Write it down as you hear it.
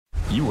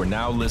You are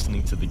now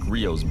listening to the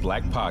Grio's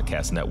Black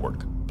Podcast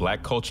Network,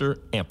 Black Culture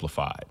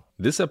Amplified.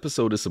 This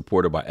episode is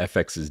supported by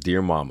FX's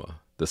Dear Mama,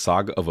 the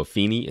saga of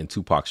Afeni and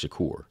Tupac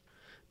Shakur.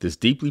 This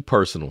deeply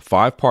personal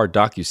 5-part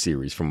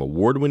docuseries from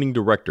award-winning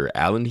director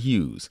Allen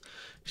Hughes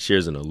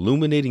shares an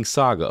illuminating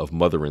saga of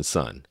mother and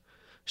son.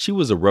 She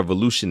was a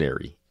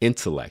revolutionary,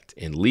 intellect,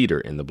 and leader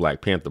in the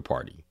Black Panther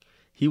Party.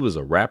 He was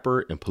a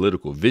rapper and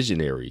political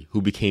visionary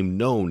who became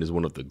known as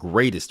one of the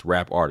greatest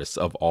rap artists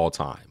of all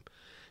time.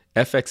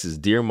 FX's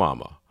Dear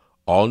Mama,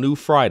 all new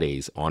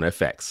Fridays on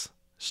FX.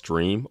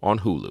 Stream on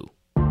Hulu.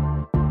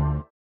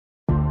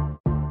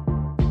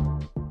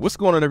 What's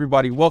going on,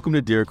 everybody? Welcome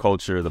to Dear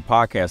Culture, the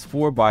podcast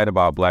for by and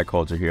about Black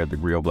culture here at the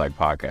Grio Black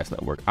Podcast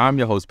Network. I'm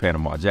your host,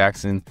 Panama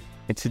Jackson,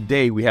 and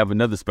today we have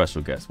another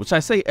special guest, which I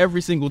say every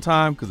single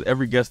time because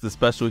every guest is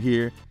special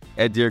here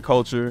at Dear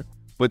Culture.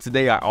 But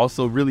today I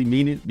also really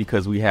mean it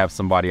because we have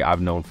somebody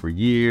I've known for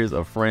years,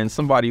 a friend,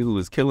 somebody who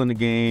is killing the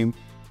game,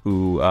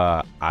 who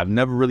I've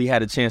never really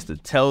had a chance to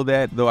tell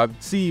that, though I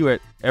see you at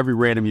every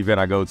random event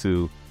I go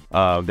to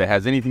that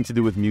has anything to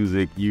do with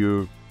music.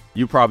 You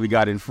probably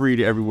got in free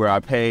to everywhere I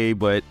pay,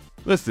 but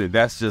listen,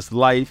 that's just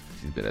life.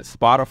 She's been at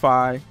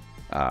Spotify,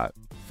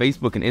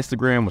 Facebook and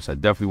Instagram, which I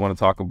definitely want to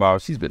talk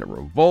about. She's been at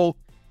Revolt,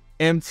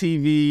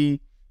 MTV,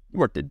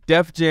 worked at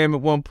Def Jam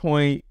at one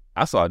point.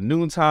 I saw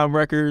Noontime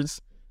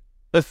Records.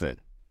 Listen,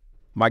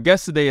 my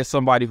guest today is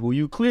somebody who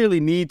you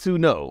clearly need to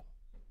know,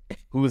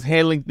 who is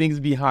handling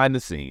things behind the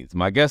scenes.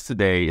 My guest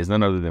today is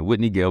none other than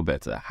Whitney Gayle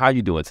Betta. How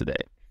you doing today?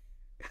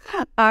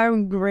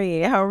 I'm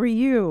great. How are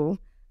you?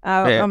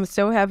 I'm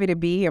so happy to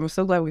be here. I'm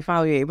so glad we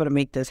finally were able to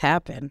make this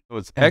happen.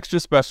 It's extra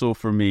special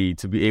for me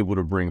to be able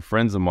to bring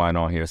friends of mine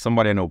on here,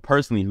 somebody I know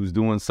personally who's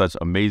doing such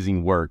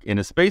amazing work in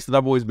a space that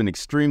I've always been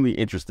extremely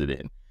interested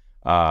in.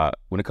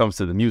 When it comes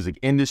to the music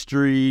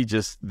industry,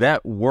 just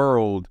that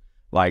world.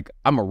 Like,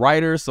 I'm a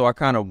writer, so I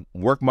kind of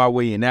work my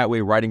way in that way,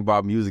 writing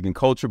about music and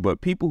culture,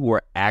 but people who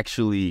are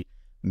actually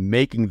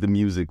making the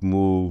music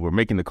move or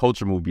making the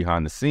culture move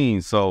behind the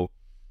scenes. So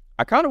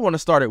I kind of want to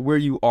start at where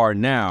you are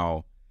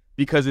now,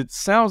 because it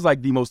sounds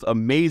like the most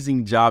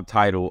amazing job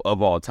title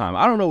of all time.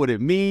 I don't know what it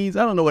means.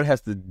 I don't know what it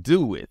has to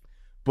do with,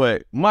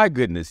 but my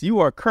goodness, you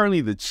are currently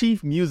the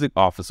Chief Music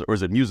Officer, or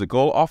is it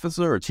Musical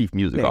Officer or Chief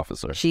Music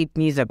Officer? Chief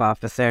Music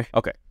Officer.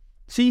 Okay.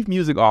 Chief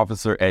Music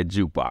Officer at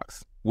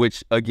Jukebox,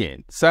 which,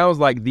 again, sounds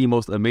like the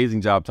most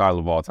amazing job title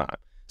of all time.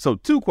 So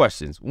 2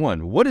 questions.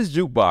 1, what is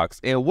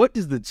Jukebox, and what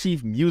does the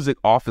Chief Music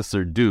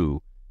Officer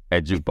do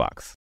at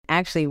Jukebox?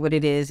 Actually, what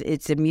it is,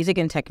 it's a music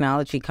and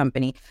technology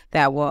company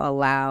that will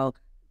allow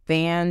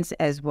fans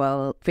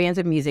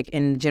of music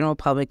and the general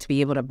public to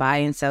be able to buy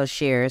and sell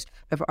shares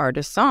of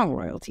artist song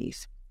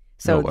royalties.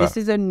 So This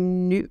is a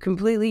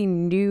completely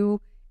new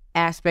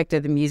aspect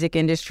of the music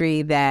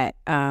industry that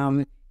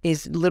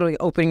is literally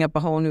opening up a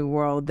whole new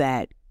world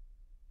that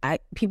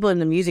people in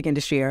the music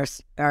industry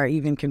are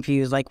even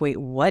confused. Like, wait,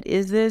 what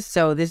is this?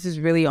 So this is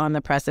really on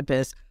the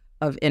precipice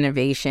of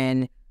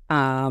innovation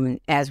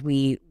as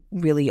we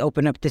really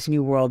open up this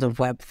new world of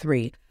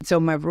Web3.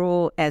 So my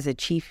role as a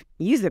Chief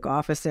Music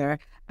Officer,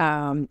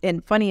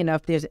 and funny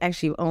enough, there's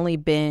actually only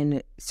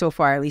been so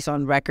far, at least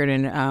on record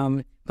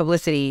and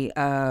publicity,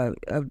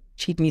 of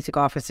Chief Music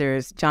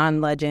Officers, John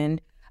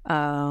Legend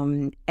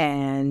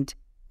and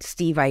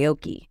Steve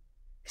Aoki.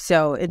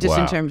 So it just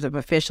in terms of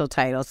official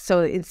titles.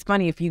 So it's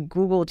funny, if you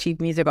Google Chief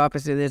Music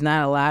Officer, there's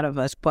not a lot of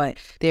us, but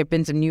there have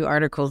been some new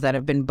articles that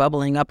have been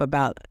bubbling up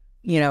about,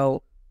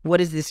 what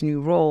is this new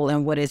role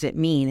and what does it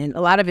mean? And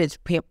a lot of it's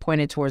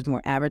pointed towards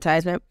more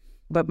advertisement.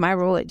 But my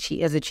role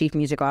as a Chief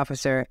Music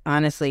Officer,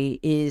 honestly,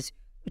 is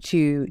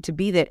to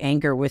be that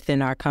anchor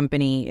within our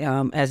company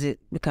as it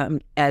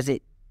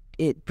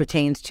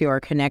pertains to our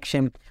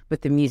connection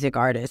with the music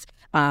artist.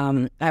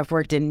 I've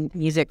worked in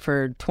music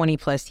for 20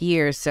 plus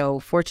years, so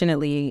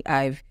fortunately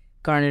I've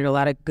garnered a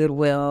lot of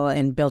goodwill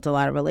and built a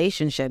lot of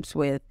relationships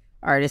with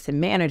artists and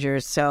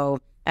managers. So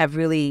I've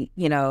really,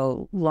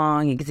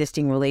 long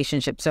existing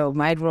relationships. So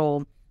my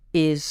role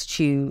is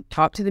to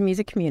talk to the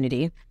music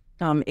community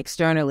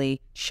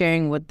externally,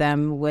 sharing with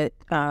them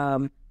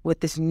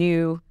what this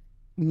new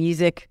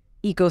music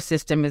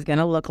ecosystem is going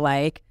to look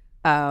like.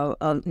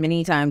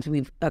 Many times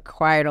we've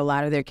acquired a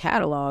lot of their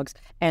catalogs,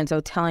 and so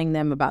telling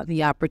them about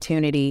the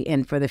opportunity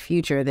and for the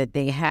future that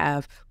they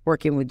have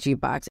working with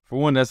Jukebox. For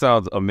one, that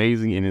sounds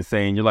amazing and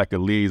insane. You're like a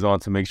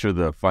liaison to make sure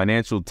the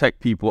financial tech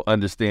people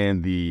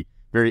understand the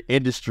very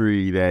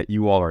industry that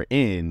you all are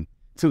in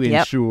to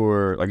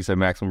ensure, like you said,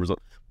 maximum result.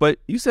 But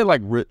you said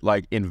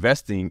like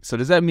investing. So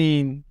does that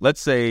mean, let's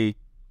say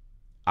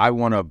I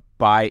want to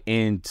buy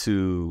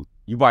into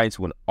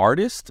an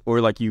artist,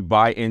 or like you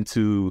buy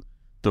into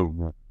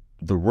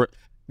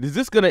is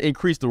this going to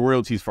increase the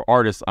royalties for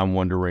artists, I'm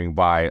wondering,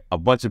 by a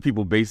bunch of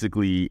people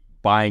basically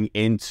buying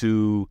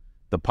into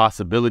the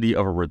possibility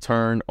of a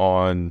return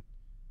on,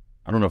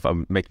 I don't know if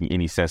I'm making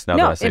any sense now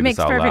that I say this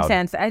out loud. No, it makes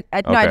perfect sense.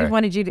 I just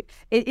wanted you to,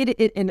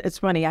 and it's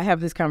funny, I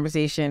have this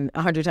conversation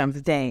 100 times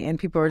a day, and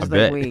people are just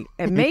wait,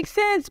 it makes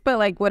sense, but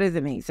like, what does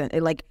it make sense?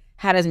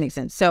 How does it make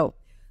sense? So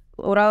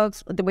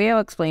the way I'll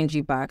explain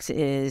jukebox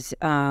is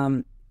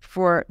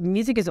for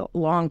music has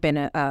long been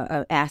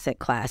a asset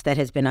class that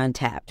has been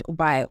untapped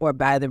by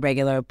the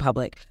regular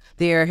public.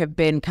 There have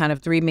been kind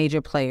of three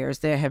major players.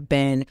 There have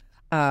been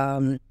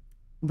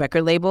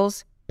record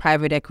labels,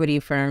 private equity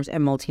firms,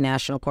 and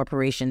multinational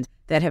corporations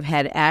that have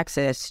had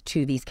access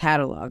to these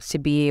catalogs to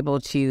be able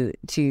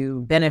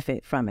to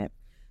benefit from it.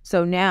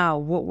 So now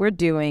what we're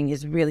doing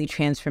is really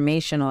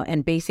transformational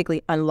and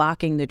basically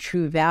unlocking the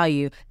true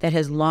value that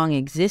has long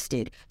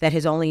existed, that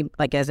has only,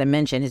 like as I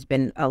mentioned, has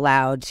been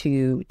allowed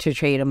to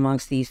trade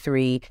amongst these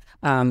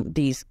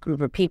these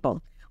group of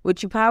people.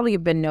 What you probably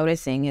have been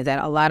noticing is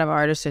that a lot of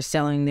artists are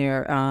selling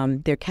their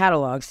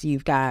catalogs.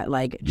 You've got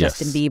like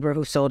Justin Bieber,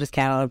 who sold his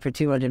catalog for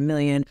 $200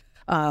 million,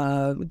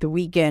 The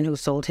Weeknd, who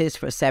sold his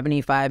for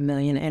 $75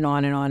 million, and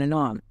on and on and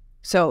on.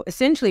 So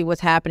essentially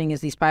what's happening is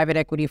these private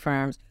equity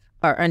firms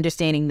are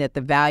understanding that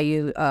the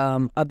value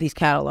of these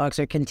catalogs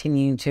are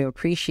continuing to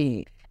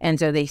appreciate. And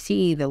so they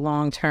see the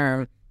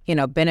long-term,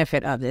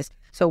 benefit of this.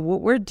 So what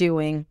we're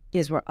doing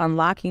is we're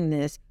unlocking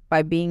this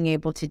by being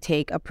able to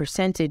take a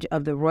percentage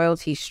of the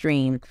royalty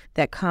stream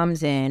that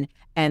comes in,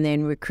 and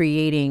then we're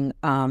creating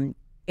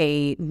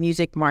a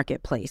music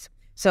marketplace.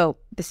 So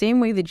the same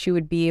way that you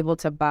would be able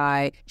to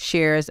buy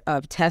shares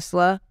of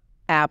Tesla,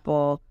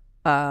 Apple,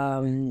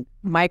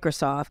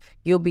 Microsoft,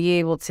 you'll be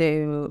able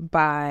to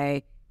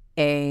buy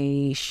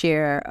a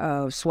share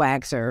of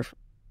Swag Surf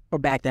or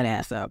Back That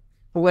Ass Up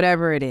or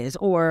whatever it is,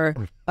 or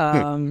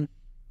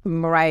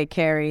Mariah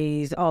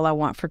Carey's All I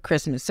Want for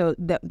Christmas. So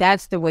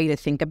that's the way to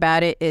think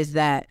about it, is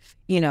that,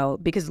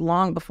 because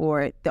long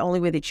before, the only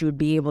way that you would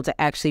be able to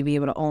actually be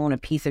able to own a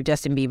piece of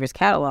Justin Bieber's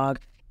catalog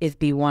is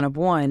be one of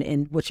one,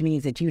 and which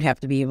means that you'd have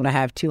to be able to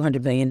have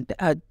 $200 million.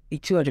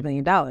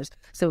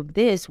 So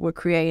we're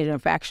creating a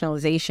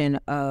fractionalization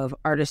of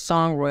artist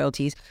song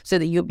royalties so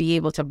that you'll be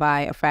able to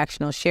buy a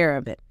fractional share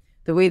of it.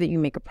 The way that you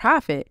make a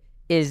profit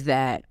is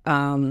that,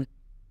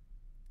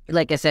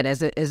 like I said,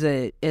 as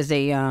a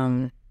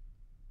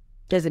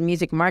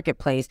music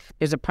marketplace,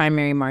 there's a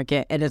primary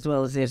market and as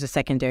well as there's a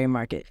secondary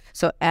market.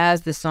 So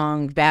as the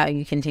song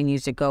value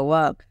continues to go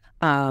up,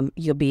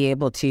 you'll be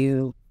able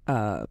to,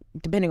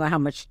 depending on how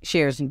much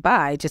shares you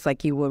buy, just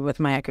like you would with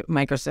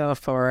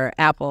Microsoft or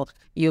Apple,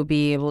 you'll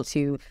be able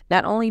to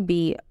not only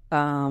be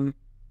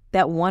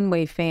that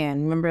one-way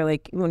fan. Remember,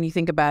 like when you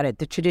think about it,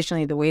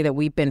 traditionally the way that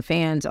we've been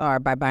fans are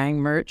by buying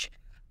merch,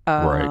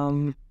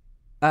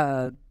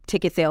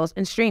 ticket sales,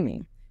 and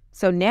streaming.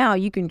 So now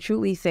you can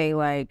truly say,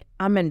 like,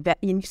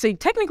 so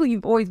technically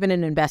you've always been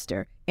an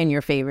investor in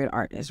your favorite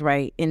artist,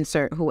 right?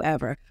 Insert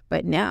whoever.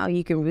 But now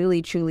you can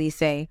really truly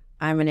say,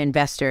 I'm an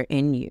investor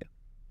in you.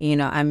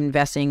 I'm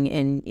investing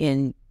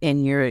in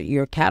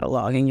your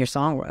catalog and your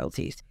song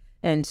royalties.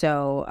 And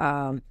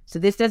so so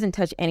this doesn't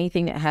touch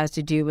anything that has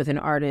to do with an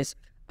artist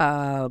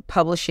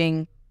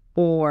publishing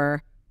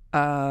or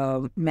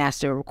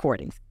master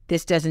recordings.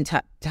 This doesn't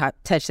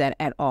touch that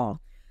at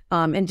all.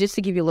 And just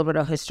to give you a little bit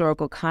of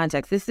historical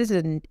context, this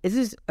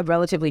is a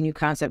relatively new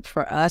concept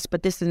for us,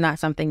 but this is not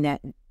something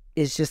that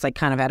is just like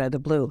kind of out of the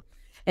blue.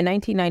 In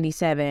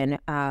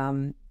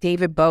 1997,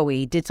 David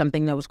Bowie did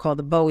something that was called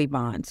the Bowie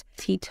Bonds.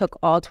 He took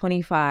all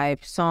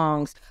 25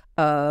 songs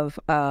of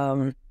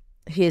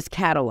his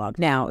catalog.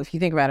 Now, if you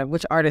think about it,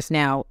 which artists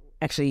now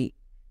actually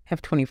have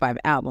 25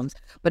 albums?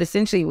 But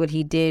essentially what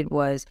he did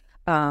was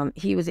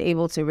he was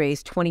able to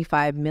raise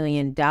 $50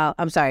 million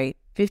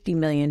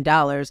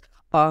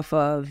off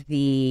of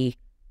the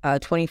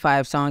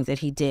 25 songs that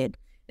he did.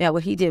 Now,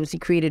 what he did was he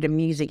created a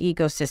music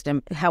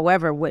ecosystem.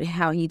 However,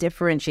 how he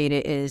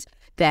differentiated is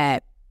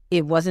that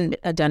it wasn't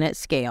done at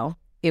scale.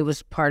 It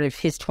was part of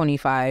his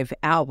 25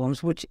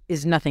 albums, which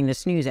is nothing to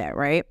snooze at,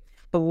 right?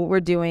 But what we're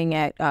doing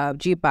at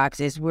Jukebox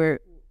is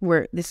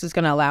this is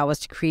going to allow us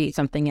to create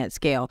something at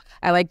scale.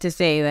 I like to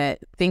say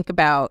that think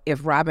about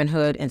if Robin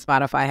Hood and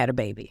Spotify had a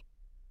baby.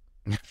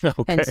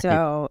 Okay. And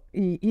so,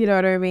 you know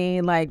what I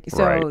mean? Like,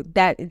 so right.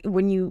 That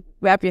when you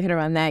wrap your head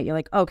around that, you're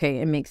like, okay,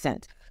 it makes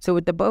sense. So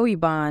with the Bowie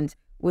Bonds,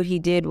 what he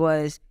did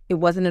was it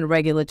wasn't a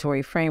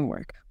regulatory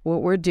framework.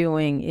 What we're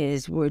doing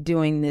is we're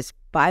doing this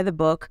by the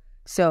book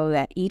so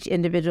that each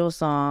individual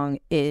song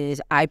is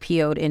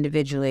IPO'd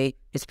individually,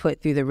 is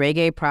put through the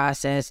reggae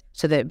process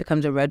so that it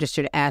becomes a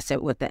registered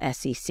asset with the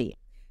SEC.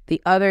 The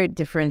other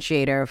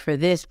differentiator for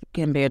this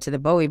compared to the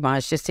Bowie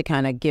Bonds, just to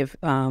kind of give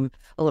a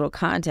little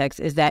context,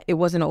 is that it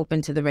wasn't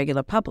open to the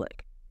regular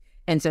public.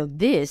 And so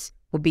this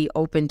will be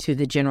open to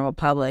the general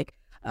public.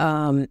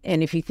 And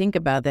if you think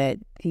about that,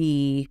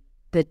 the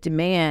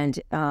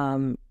demand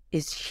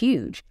is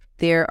huge.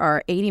 There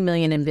are 80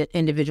 million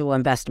individual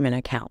investment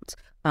accounts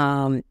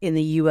in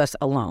the U.S.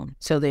 alone.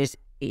 So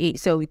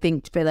we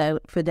think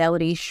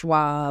Fidelity,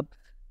 Schwab,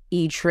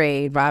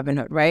 E-Trade,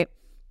 Robinhood, right?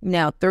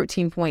 Now,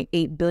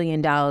 $13.8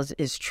 billion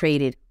is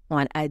traded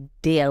on a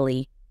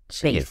daily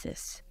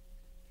basis.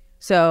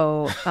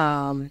 So,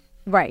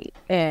 right.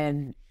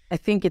 And I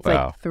think it's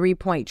like 3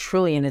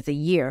 trillion is a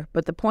year.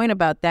 But the point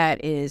about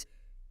that is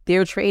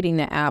they're trading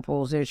the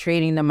Apples, they're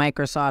trading the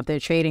Microsoft, they're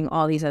trading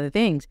all these other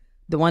things.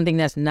 The one thing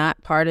that's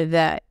not part of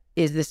that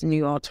is this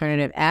new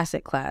alternative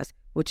asset class,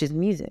 which is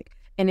music.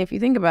 And if you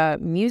think about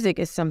it, music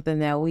is something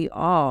that we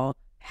all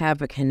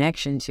have a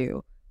connection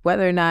to,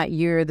 whether or not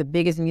you're the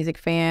biggest music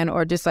fan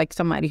or just like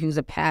somebody who's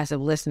a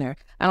passive listener.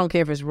 I don't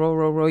care if it's Row,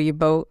 Row, Row Your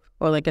Boat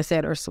or, like I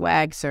said, or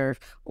Swag Surf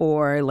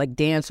or like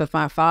Dance with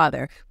My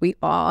Father. We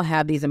all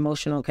have these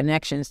emotional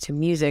connections to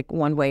music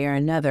one way or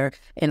another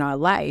in our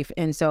life.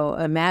 And so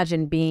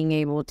imagine being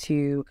able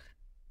to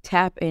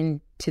tap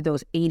into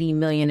those 80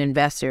 million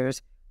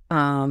investors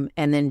and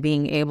then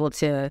being able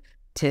to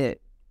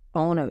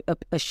own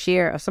a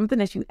share of something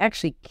that you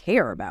actually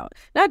care about.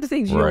 Not to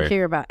say that you don't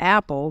care about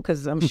Apple,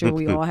 because I'm sure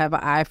we all have an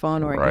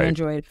iPhone or an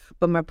Android,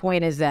 but my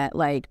point is that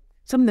like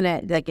something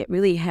that like it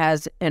really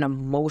has an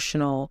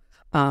emotional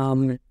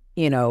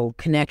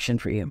connection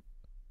for you.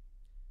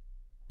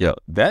 Yeah,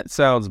 that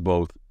sounds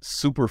both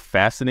super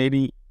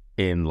fascinating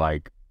and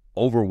like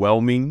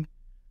overwhelming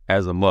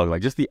as a mug.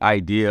 Like just the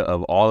idea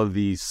of all of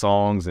these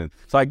songs. And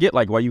so I get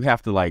like why you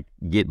have to like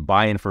get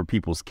buy-in for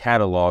people's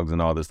catalogs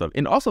and all this stuff.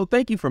 And also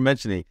thank you for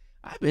mentioning,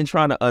 I've been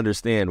trying to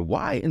understand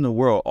why in the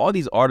world all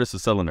these artists are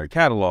selling their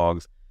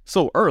catalogs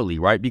so early,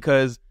 right?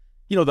 Because,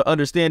 you know, the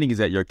understanding is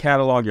that your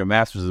catalog, your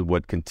masters is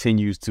what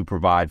continues to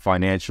provide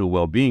financial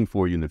well-being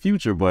for you in the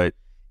future. But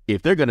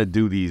if they're going to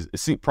do these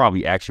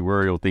probably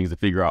actuarial things to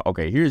figure out,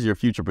 okay, here's your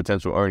future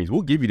potential earnings.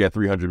 We'll give you that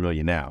 $300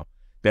 million now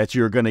that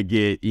you're going to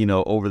get, you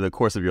know, over the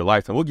course of your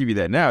lifetime. We'll give you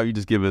that now. You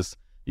just give us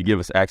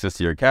access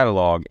to your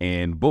catalog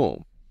and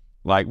boom.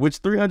 Like, which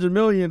 300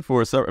 million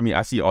for I mean,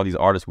 I see all these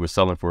artists who are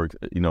selling for,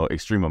 you know,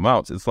 extreme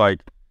amounts. It's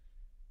like,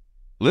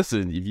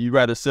 listen, if you'd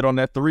rather sit on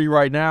that 3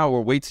 right now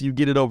or wait till you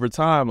get it over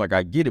time, like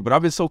I get it. But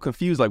I've been so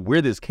confused, like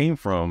where this came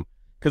from,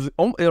 because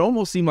it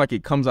almost seemed like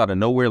it comes out of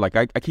nowhere. Like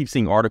I keep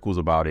seeing articles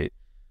about it,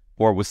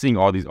 or was seeing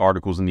all these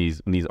articles and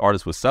these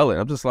artists would sell it.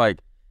 I'm just like,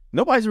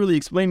 nobody's really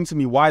explaining to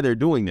me why they're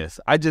doing this.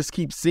 I just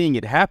keep seeing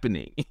it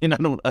happening, and I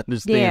don't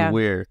understand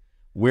where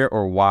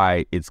or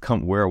why it's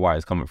coming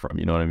from.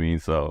 You know what I mean?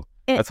 So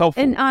that's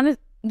helpful. And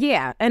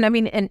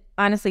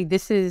honestly,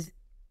 this is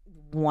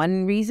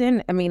one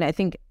reason. I mean, I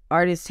think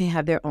artists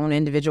have their own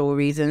individual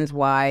reasons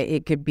why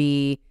it could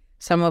be.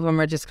 Some of them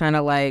are just kind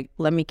of like,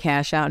 let me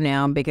cash out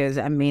now because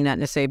I may not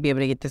necessarily be able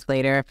to get this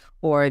later,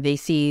 or they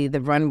see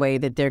the runway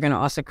that they're going to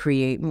also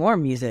create more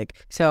music.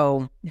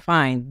 So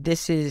fine,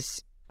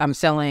 I'm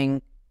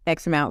selling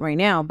X amount right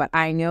now, but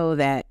I know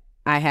that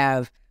I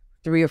have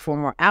 3 or 4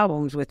 more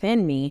albums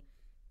within me.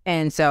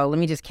 And so let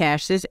me just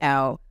cash this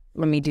out.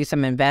 Let me do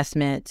some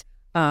investment.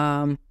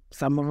 Some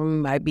of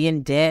them might be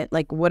in debt,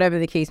 like whatever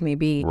the case may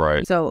be.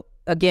 Right. So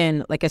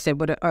again, like I said,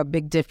 what our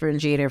big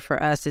differentiator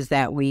for us is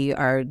that we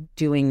are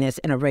doing this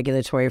in a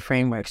regulatory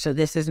framework. So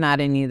this is not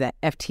any of that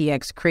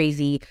FTX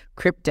crazy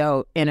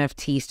crypto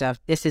NFT stuff.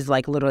 This is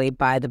like literally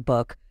by the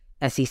book,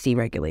 SEC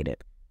regulated.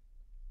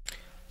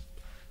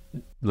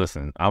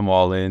 Listen, I'm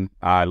all in.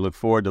 I look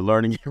forward to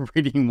learning and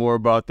reading more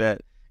about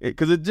that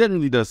because it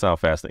generally does sound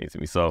fascinating to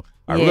me. So, all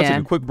right, we're going to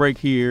take a quick break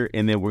here,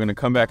 and then we're going to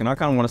come back, and I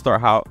kind of want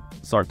to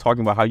start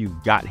talking about how you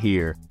got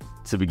here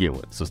to begin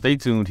with. So stay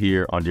tuned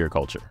here on Dear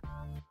Culture.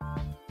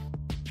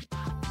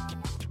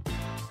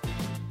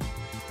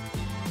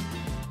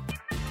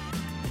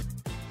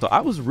 So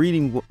I was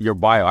reading your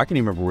bio. I can't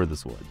even remember where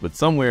this was, but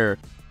somewhere,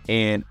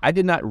 and I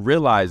did not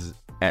realize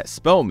at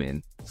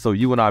Spelman. So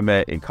you and I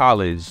met in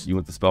college. You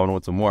went to Spelman,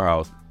 went to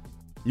Morehouse.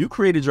 You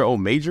created your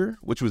own major,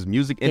 which was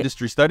music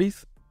industry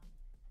studies.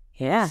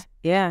 Yeah.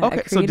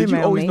 Okay, so did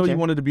you always know you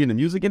wanted to be in the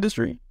music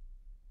industry?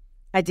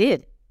 I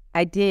did.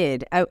 I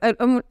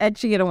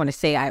actually, I don't want to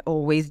say I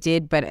always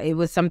did, but it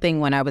was something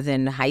when I was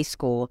in high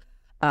school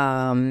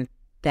that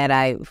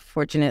I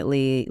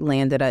fortunately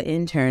landed an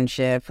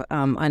internship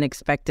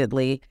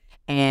unexpectedly,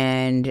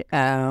 and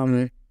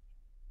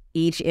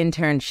each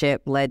internship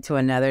led to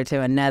another,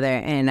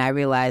 and I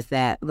realized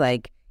that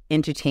like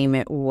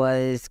entertainment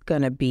was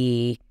gonna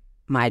be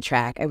my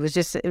track. It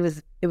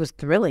was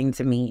thrilling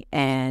to me,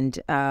 and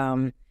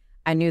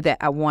I knew that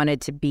I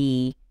wanted to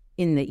be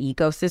in the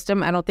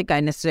ecosystem. I don't think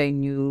I necessarily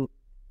knew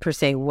per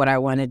se what I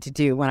wanted to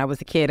do. When I was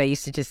a kid, I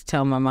used to just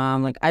tell my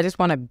mom, like, I just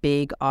want a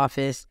big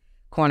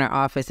corner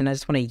office, and I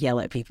just want to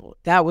yell at people.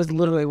 That was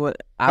literally what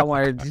I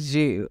wanted to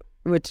do,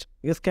 which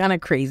is kind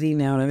of crazy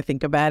now that I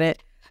think about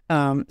it,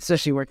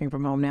 especially working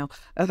from home now.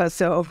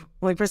 So the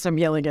only person I'm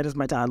yelling at is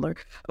my toddler,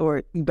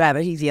 or rather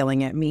he's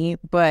yelling at me.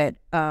 But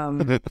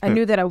I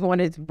knew that I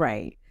wanted,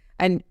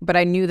 but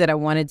I knew that I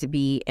wanted to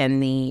be in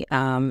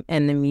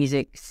the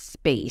music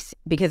space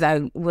because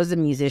I was a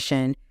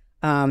musician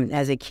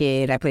as a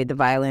kid. I played the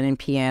violin and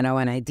piano,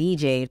 and I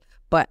DJ'd,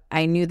 but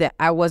I knew that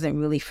I wasn't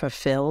really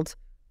fulfilled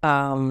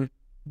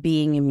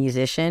being a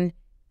musician.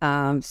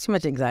 It's too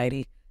much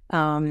anxiety.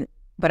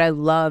 But I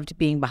loved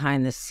being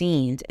behind the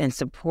scenes and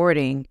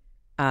supporting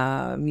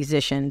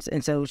musicians.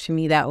 And so to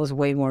me, that was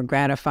way more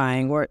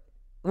gratifying, or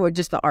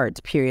just the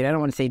arts, period. I don't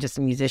want to say just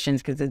the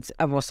musicians because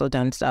I've also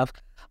done stuff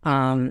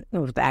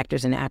with the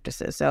actors and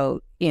actresses.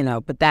 So,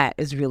 but that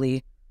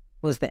really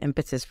was the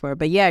impetus for it.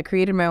 But yeah, I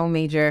created my own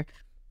major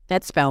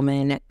at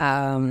Spelman.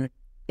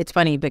 It's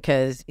funny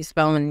because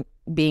Spelman,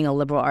 being a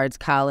liberal arts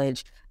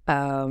college,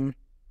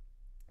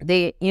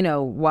 They,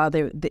 while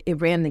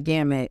it ran the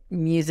gamut,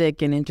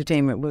 music and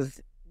entertainment was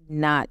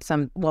not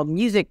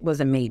music was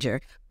a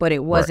major, but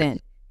it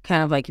wasn't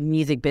kind of like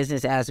music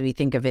business as we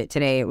think of it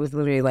today. It was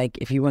literally like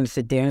if you want to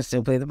sit there and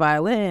still play the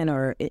violin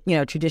or,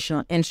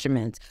 traditional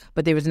instruments,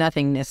 but there was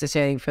nothing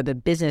necessarily for the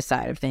business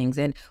side of things.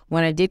 And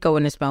when I did go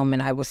into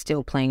Spelman, I was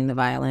still playing the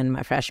violin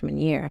my freshman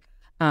year.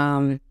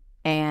 And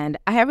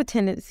I have a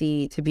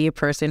tendency to be a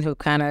person who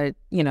kind of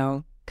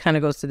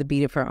goes to the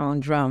beat of her own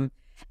drum.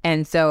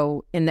 And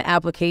so in the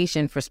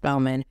application for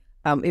Spelman,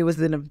 it was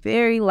in a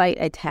very light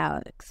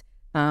italics,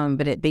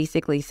 but it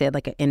basically said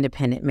like an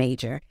independent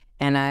major.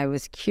 And I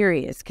was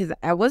curious because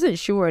I wasn't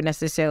sure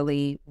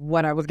necessarily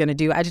what I was going to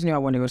do. I just knew I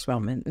wanted to go to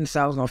Spelman. And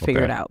so I was going to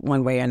figure it out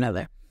one way or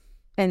another.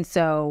 And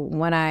so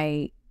when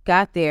I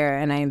got there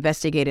and I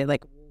investigated,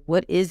 like,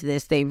 what is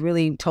this? They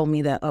really told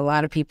me that a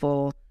lot of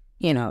people,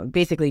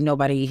 basically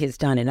nobody has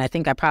done it. And I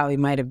think I probably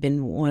might have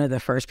been one of the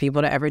first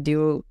people to ever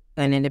do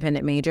an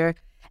independent major.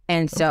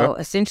 And so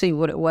essentially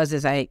what it was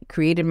is I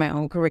created my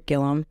own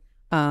curriculum.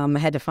 I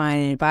had to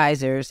find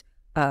advisors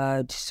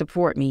to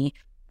support me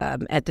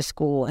at the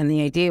school. And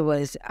the idea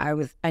was I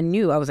was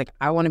like,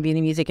 I want to be in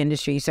the music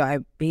industry. So I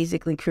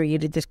basically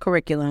created this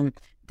curriculum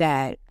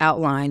that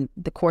outlined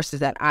the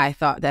courses that I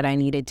thought that I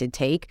needed to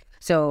take.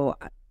 So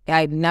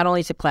I not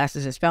only took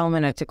classes at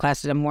Spelman, I took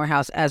classes at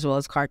Morehouse as well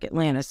as Clark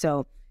Atlanta.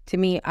 So to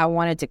me, I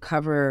wanted to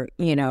cover,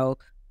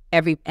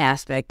 every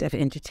aspect of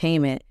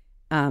entertainment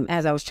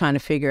as I was trying to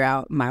figure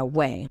out my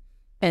way.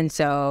 And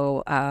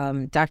so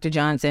Dr.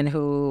 Johnson,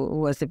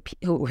 who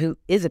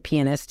is a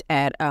pianist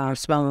at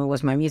Spelman,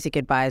 was my music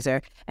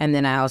advisor. And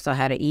then I also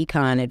had an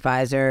econ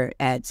advisor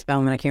at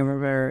Spelman. I can't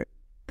remember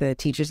the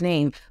teacher's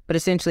name. But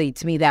essentially,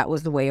 to me, that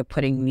was the way of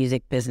putting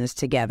music business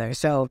together.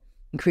 So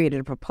I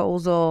created a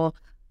proposal,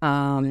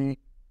 showed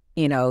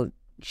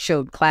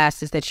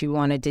classes that you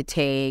wanted to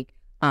take,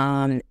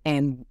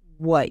 and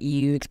what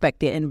you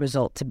expect the end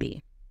result to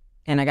be.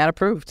 And I got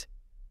approved.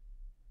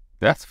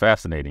 That's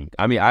fascinating.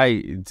 I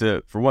mean,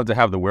 for one to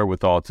have the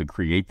wherewithal to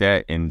create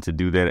that and to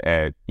do that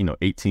at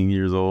 18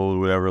 years old, or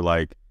whatever,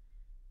 like,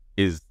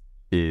 is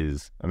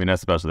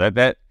that's special.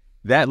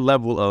 That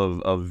level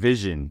of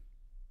vision,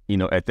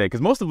 at that,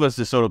 because most of us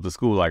just showed up to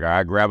school like,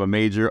 I grab a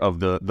major of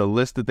the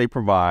list that they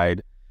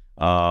provide.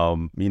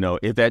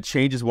 If that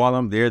changes while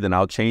I'm there, then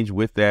I'll change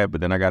with that.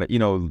 But then I got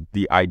to,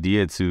 the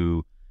idea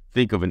to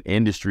think of an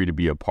industry to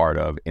be a part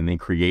of and then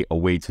create a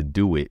way to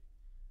do it.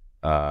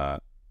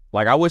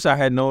 Like, I wish I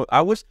had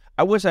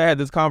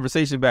this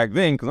conversation back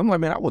then, because I'm like,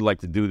 man, I would like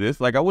to do this.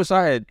 Like, I wish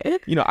I had,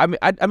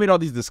 I made all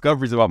these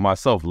discoveries about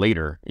myself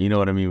later, you know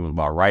what I mean,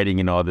 about writing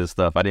and all this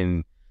stuff. I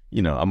didn't,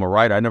 I'm a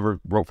writer. I never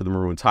wrote for the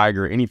Maroon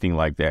Tiger or anything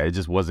like that. It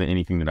just wasn't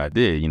anything that I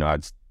did. I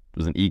just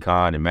was in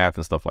econ and math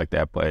and stuff like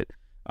that. But,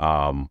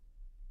 I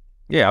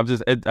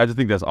just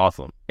think that's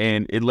awesome.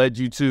 And it led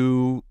you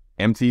to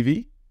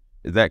MTV?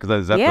 Is that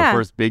the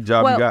first big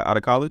job you got out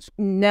of college?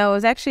 No,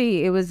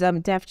 it was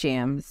Def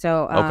Jam.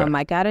 So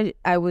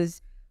I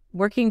was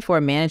working for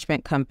a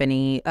management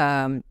company.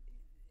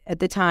 At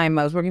the time,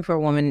 I was working for a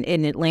woman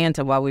in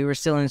Atlanta while we were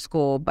still in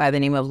school by the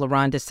name of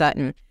LaRonda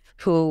Sutton,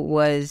 who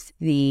was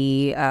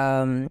the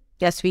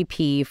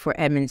SVP for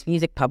Edmunds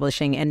Music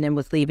Publishing and then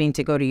was leaving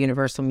to go to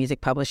Universal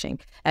Music Publishing.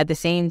 At the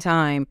same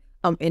time,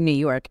 in New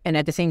York. And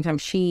at the same time,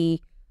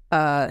 she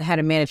had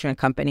a management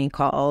company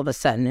called All of a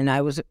Sudden, and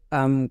I was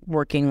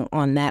working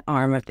on that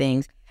arm of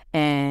things.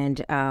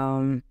 And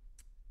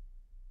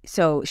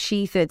so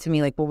she said to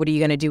me, like, well, what are you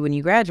going to do when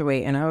you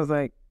graduate? And I was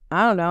like,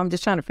 I don't know. I'm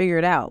just trying to figure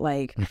it out.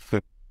 Like,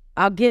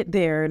 I'll get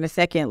there in a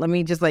second. Let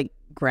me just, like,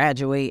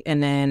 graduate.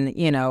 And then,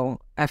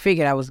 I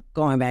figured I was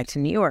going back to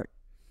New York.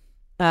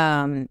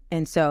 And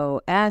so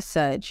as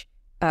such,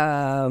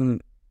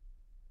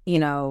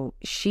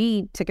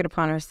 she took it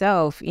upon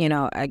herself.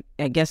 I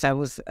guess I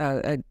was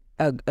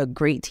a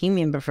great team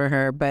member for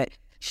her, but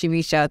she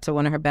reached out to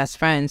one of her best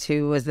friends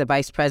who was the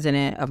vice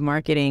president of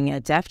marketing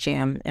at Def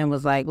Jam and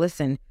was like,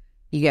 listen,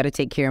 you got to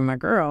take care of my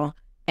girl.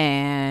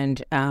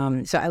 And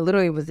so I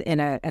literally was in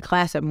a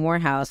class at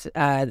Morehouse.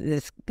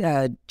 This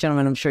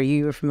gentleman, I'm sure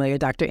you were familiar,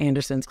 Dr.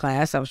 Anderson's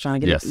class. I was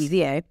trying to get an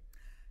easy A.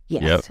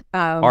 Yes. Yep.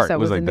 Art. So it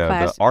was like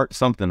the art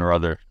something or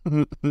other.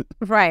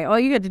 Right. All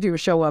you had to do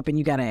was show up and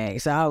you got an A.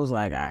 So I was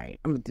like, all right,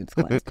 I'm going to do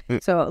this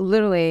class. So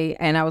literally,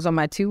 and I was on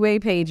my two-way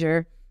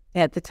pager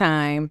at the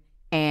time,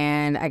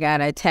 and I got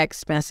a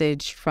text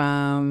message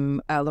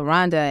from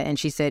LaRonda, and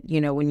she said,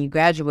 when you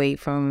graduate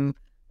from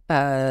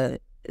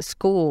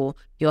school,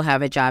 you'll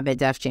have a job at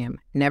Def Jam.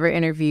 Never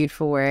interviewed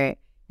for it,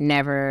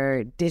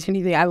 never did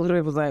anything. I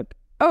literally was like,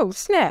 oh,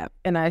 snap.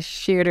 And I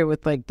shared it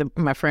with like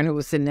my friend who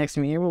was sitting next to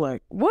me, and we're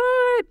like, what?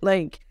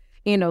 Like,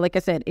 like I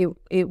said,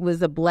 it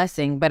was a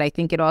blessing, but I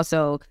think it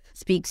also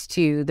speaks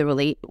to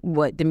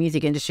what the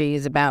music industry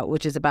is about,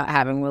 which is about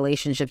having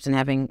relationships and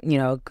having,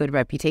 a good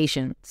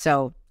reputation.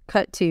 So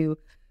cut to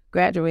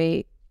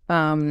graduate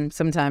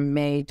sometime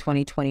May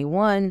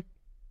 2021.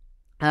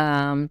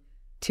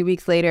 2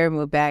 weeks later,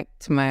 moved back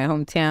to my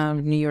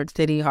hometown, New York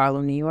City,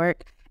 Harlem, New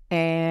York.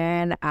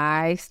 and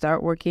I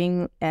start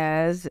working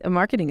as a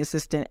marketing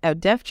assistant at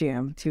Def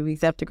Jam 2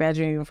 weeks after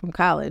graduating from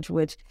college,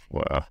 which,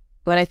 Wow.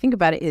 when I think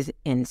about it, is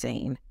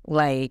insane.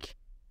 Like,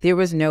 there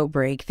was no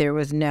break. There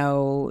was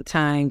no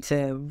time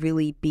to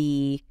really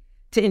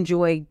to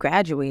enjoy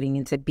graduating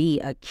and to be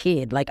a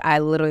kid. Like, I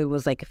literally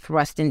was like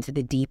thrust into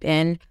the deep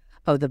end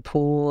of the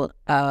pool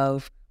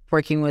of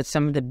working with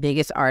some of the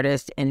biggest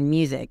artists in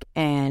music.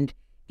 And,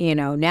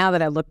 now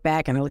that I look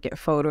back and I look at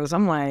photos,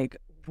 I'm like,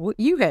 what,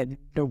 you had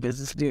no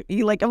business to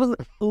do. Like, I was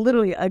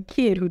literally a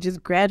kid who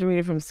just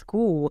graduated from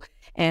school,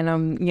 and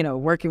I'm,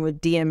 working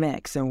with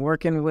DMX and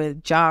working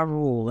with Ja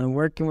Rule and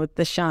working with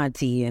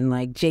Ashanti and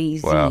like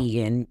Jay-Z Wow.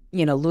 and,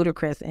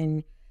 Ludacris.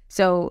 And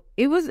so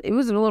it was a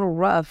little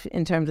rough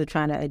in terms of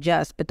trying to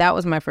adjust, but that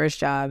was my first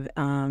job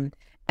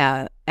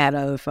out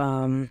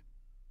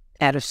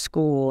of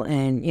school.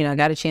 And, I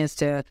got a chance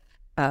to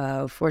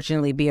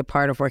fortunately be a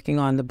part of working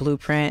on The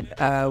Blueprint,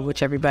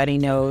 which everybody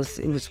knows.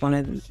 It was one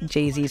of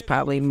Jay-Z's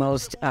probably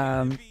most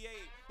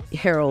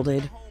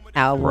heralded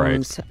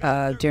albums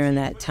during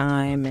that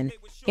time. And,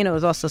 there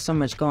was also so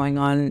much going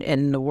on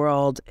in the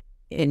world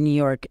in New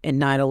York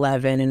and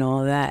 9/11 and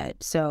all of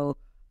that. So,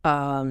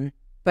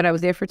 but I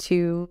was there for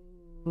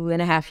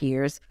 2.5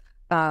 years.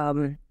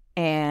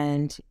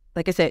 And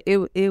like I said,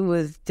 it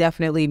was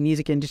definitely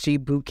music industry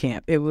boot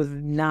camp. It was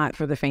not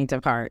for the faint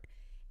of heart.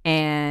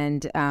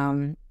 And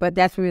but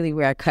that's really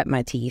where I cut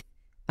my teeth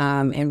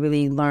and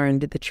really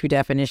learned the true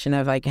definition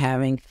of like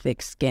having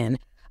thick skin.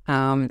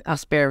 I'll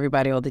spare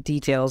everybody all the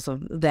details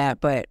of that,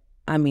 but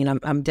I mean,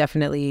 I'm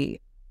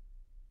definitely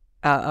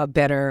a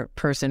better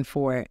person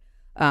for it.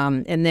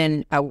 And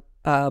then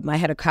I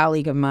had a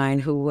colleague of mine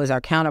who was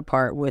our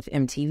counterpart with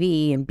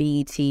MTV and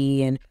BET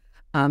and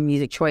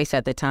Music Choice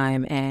at the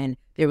time, and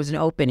there was an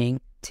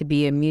opening to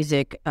be a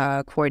music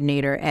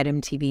coordinator at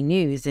MTV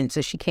News. And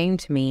so she came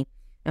to me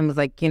and was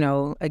like,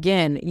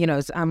 again,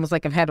 it's almost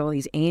like I've had all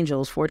these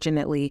angels,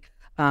 fortunately,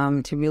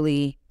 to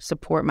really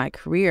support my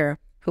career,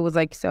 who was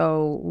like,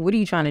 so what are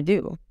you trying to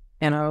do?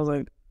 And I was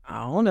like,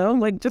 I don't know,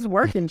 like just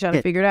working, trying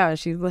to figure it out. And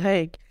she's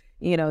like,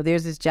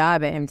 there's this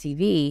job at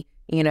MTV,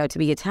 to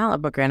be a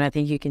talent booker, and I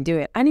think you can do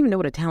it. I didn't even know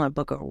what a talent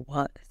booker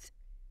was.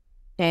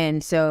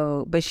 And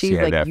so, but she's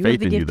like, that you have faith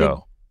the in you, gift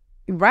though.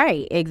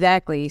 Right,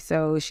 exactly.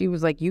 So she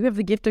was like, you have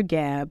the gift of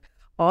gab.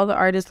 All the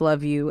artists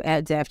love you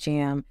at Def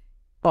Jam.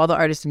 All the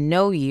artists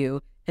know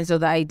you. And so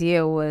the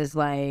idea was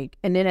like,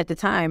 and then at the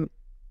time,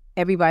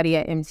 everybody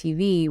at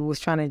MTV was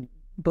trying to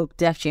book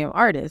Def Jam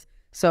artists.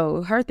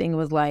 So her thing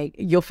was like,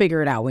 you'll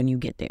figure it out when you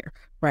get there,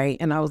 right?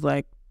 And I was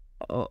like,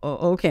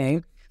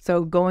 okay.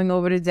 So going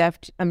over to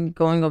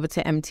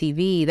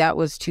MTV, that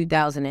was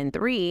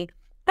 2003.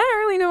 I didn't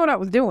really know what I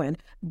was doing,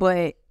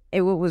 but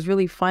what was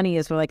really funny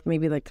is for like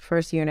maybe like the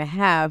first year and a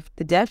half,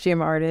 the Def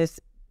Jam artists,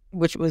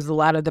 which was a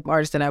lot of the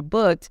artists that I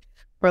booked,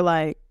 were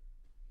like,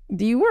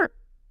 do you work?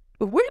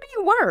 Where do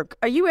you work?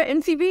 Are you at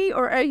MTV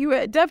or are you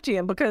at Def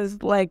Jam?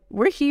 Because like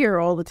we're here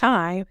all the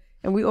time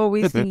and we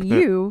always see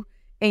you.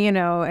 And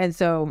and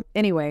so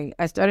anyway,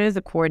 I started as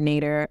a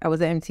coordinator. I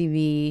was at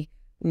MTV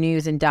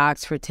News and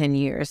Docs for 10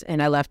 years,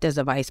 and I left as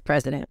a vice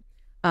president.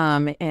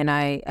 And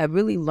I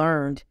really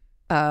learned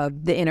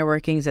the inner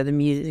workings of the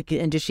music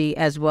industry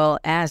as well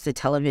as the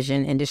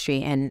television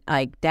industry. And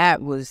like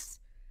that was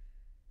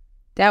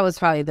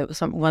probably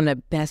one of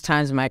the best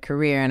times of my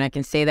career. And I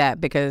can say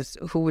that because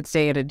who would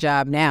stay at a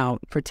job now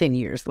for 10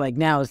 years? Like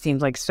now it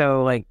seems like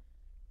so like,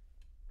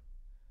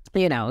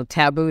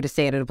 taboo to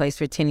stay at a place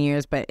for 10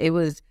 years. But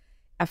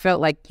I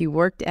felt like you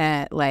worked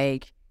at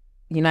like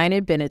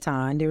United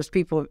Benetton. There was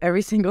people of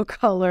every single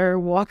color,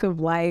 walk of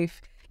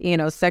life,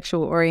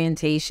 sexual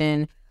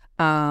orientation.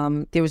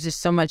 There was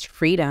just so much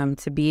freedom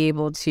to be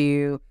able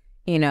to,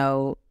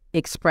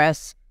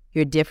 express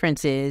your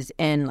differences.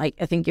 And like,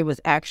 I think it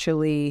was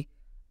actually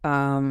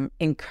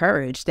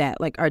encouraged that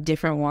like our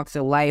different walks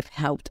of life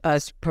helped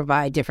us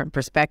provide different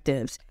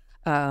perspectives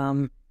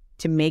to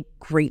make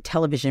great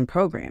television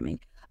programming.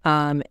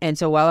 And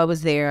so while I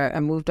was there,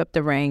 I moved up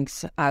the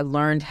ranks. I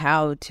learned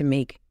how to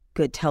make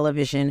good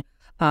television.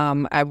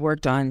 I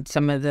worked on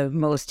some of the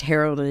most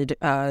heralded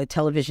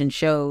television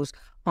shows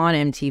on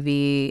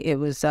MTV. It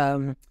was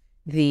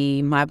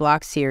the My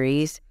Block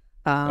series.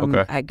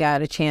 Okay. I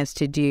got a chance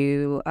to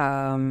do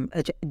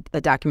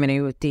a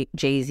documentary with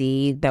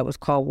Jay-Z that was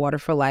called Water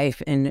for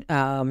Life, and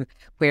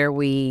where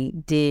we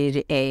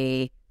did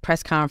a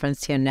press conference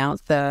to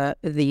announce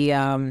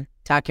the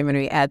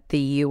documentary at the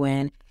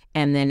UN,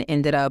 and then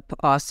ended up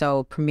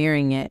also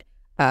premiering it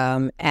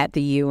at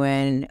the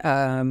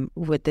UN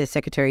with the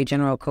Secretary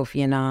General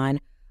Kofi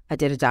Annan. I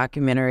did did 2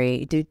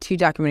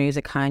 documentaries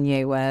with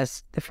Kanye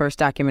West. The first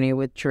documentary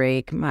with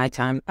Drake, My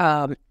Time,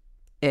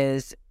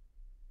 is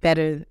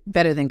better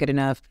than good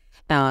enough.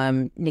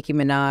 Nicki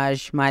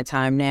Minaj, My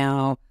Time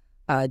Now,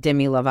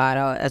 Demi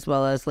Lovato, as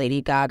well as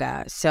Lady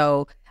Gaga.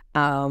 So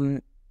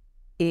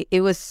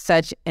it was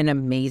such an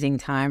amazing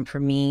time for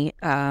me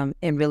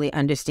in really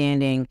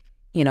understanding,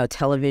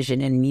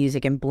 television and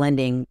music and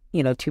blending,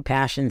 two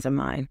passions of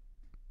mine.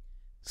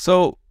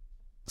 So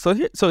So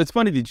it's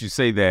funny that you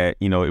say that,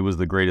 you know, it was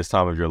the greatest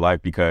time of your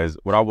life, because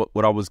what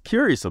I was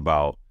curious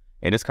about,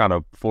 and it's kind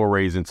of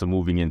forays into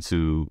moving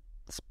into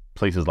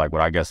places like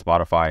what I guess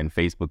Spotify and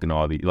Facebook and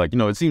all the, like, you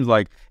know, it seems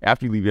like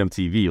after you leave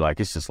MTV, like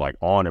it's just like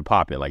on and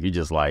popping. Like you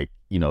just like,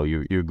 you know,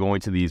 you're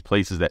going to these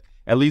places that,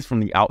 at least from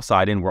the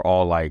outside in, we're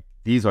all like,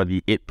 these are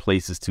the it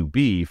places to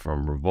be,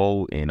 from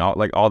Revolt and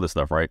all this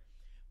stuff, right?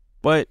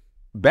 But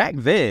back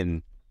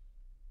then,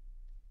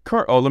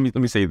 let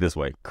me say it this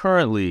way.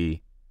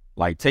 Currently,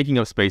 like taking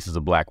up space as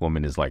a Black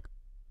woman is like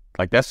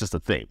that's just a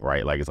thing,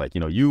 right? Like it's like,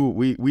 you know,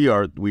 we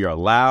are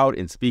loud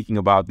in speaking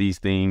about these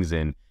things,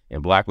 and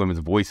Black women's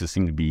voices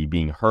seem to be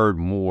being heard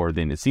more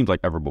than it seems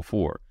like ever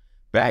before.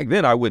 Back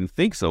then, I wouldn't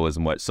think so as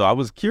much. So I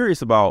was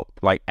curious about,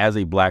 like, as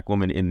a Black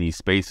woman in these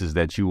spaces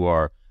that you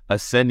are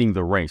ascending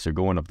the ranks or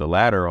going up the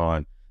ladder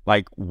on,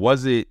 like,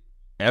 was it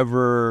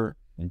ever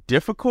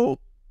difficult,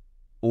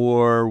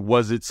 or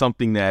was it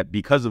something that,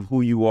 because of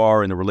who you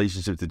are and the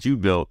relationships that you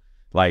built,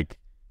 like,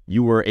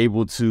 you were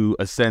able to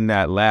ascend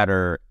that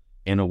ladder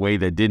in a way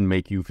that didn't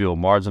make you feel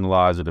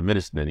marginalized or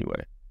diminished in any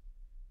way?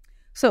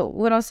 So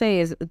what I'll say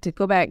is, to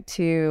go back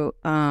to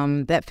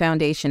that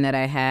foundation that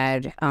I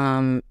had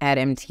at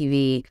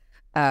MTV,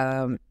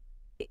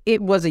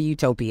 it was a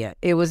utopia.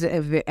 It was,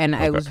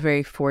 I was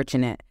very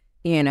fortunate,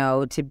 you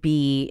know, to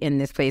be in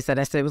this place that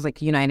I said was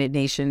like United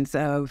Nations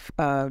of,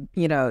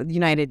 you know,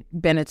 United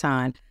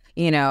Benetton,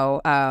 you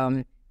know,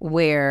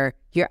 where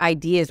your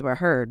ideas were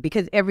heard,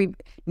 because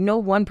no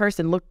one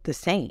person looked the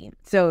same.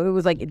 So it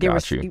was like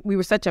we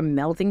were such a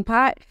melting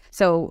pot.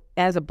 So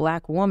as a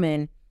Black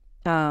woman,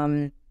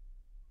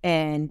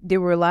 and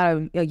there were a lot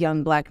of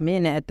young Black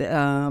men at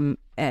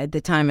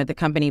the time at the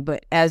company,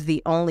 but as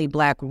the only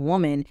Black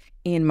woman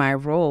in my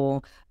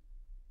role,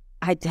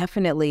 I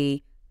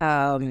definitely,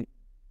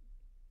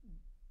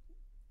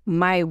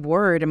 my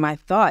word and my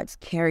thoughts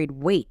carried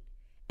weight,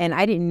 and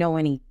I didn't know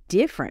any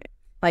different.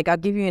 Like, I'll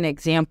give you an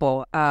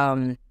example.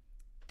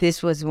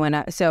 This was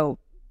when so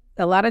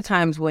a lot of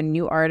times when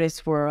new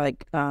artists were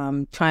like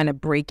trying to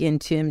break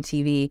into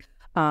MTV,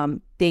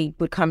 they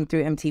would come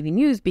through MTV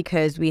News,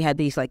 because we had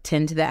these like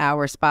 10 to the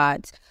hour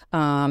spots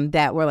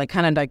that were like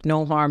kind of like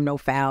no harm, no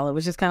foul. It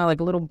was just kind of like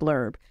a little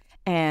blurb.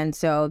 And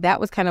so that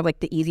was kind of like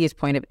the easiest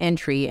point of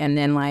entry. And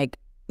then, like,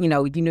 you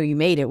know you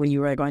made it when you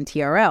were like on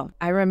TRL.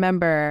 I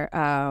remember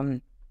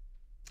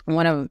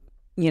one of,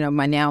 you know,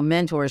 my now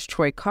mentors,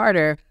 Troy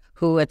Carter,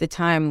 who at the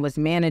time was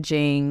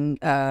managing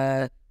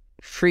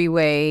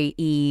Freeway,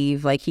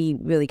 Eve, like he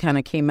really kind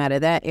of came out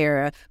of that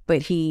era,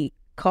 but he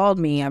called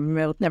me.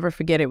 I'll never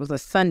forget, it was a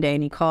Sunday,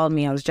 and he called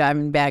me. I was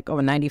driving back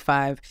over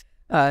 95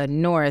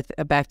 north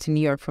back to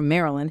New York from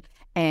Maryland,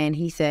 and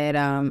he said,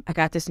 I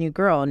got this new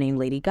girl named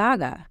Lady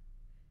Gaga.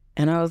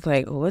 And I was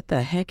like, what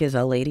the heck is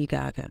a Lady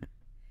Gaga?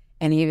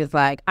 And he was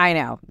like, I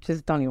know,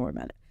 just don't even worry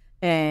about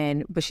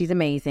it. But she's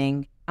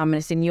amazing. I'm going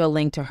to send you a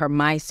link to her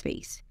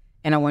MySpace,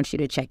 and I want you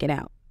to check it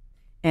out.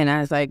 And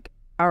I was like,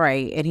 all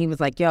right. And he was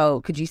like,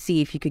 yo, could you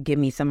see if you could give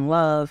me some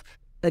love?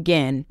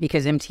 Again,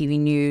 because MTV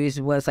News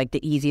was like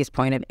the easiest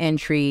point of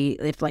entry.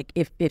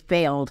 If it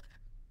failed,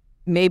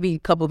 maybe a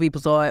couple of people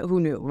saw it. Who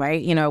knew,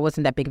 right? You know, it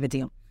wasn't that big of a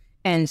deal.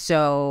 And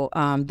so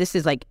this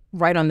is like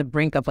right on the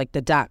brink of like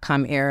the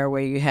 .com era,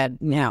 where you had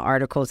now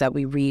articles that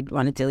we read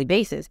on a daily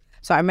basis.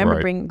 So I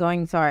remember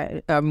going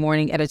to our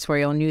morning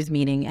editorial news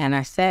meeting, and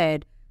I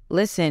said,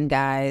 listen,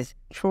 guys,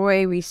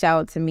 Troy reached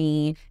out to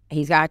me.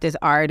 He's got this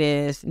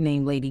artist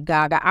named Lady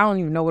Gaga. I don't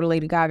even know what a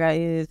Lady Gaga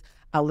is.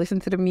 I'll listen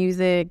to the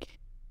music.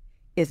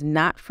 It's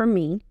not for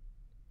me,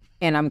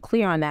 and I'm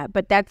clear on that.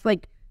 But that's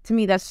like, to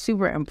me, that's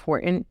super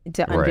important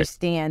to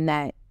understand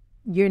that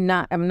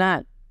I'm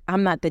not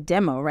the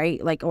demo,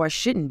 right? Like, or I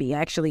shouldn't be.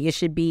 Actually, it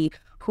should be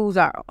who's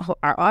our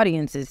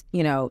audience's,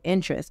 you know,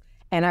 interest.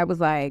 And I was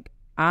like,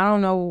 I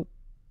don't know.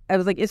 I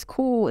was like, it's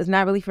cool. It's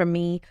not really for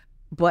me,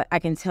 but I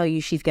can tell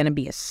you she's going to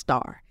be a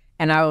star.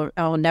 And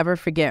I'll never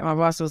forget, my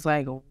boss was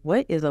like,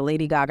 what is a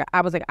Lady Gaga?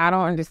 I was like, I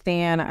don't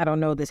understand. I don't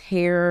know this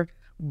hair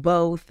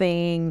bow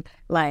thing.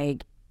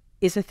 Like,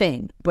 it's a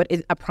thing. But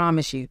I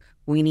promise you,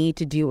 we need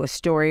to do a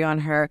story on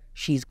her.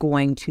 She's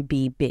going to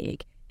be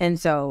big. And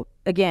so,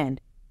 again,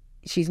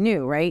 she's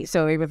new, right?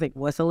 So it was like,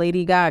 what's a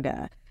Lady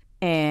Gaga?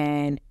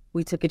 And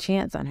we took a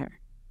chance on her.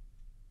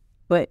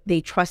 But they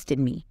trusted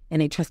me,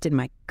 and they trusted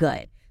my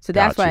gut. So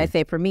that's why I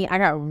say, for me, I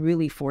got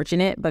really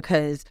fortunate,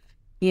 because,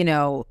 you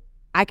know,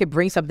 I could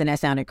bring something that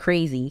sounded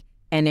crazy,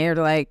 and they're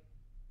like,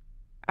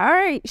 all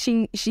right,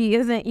 she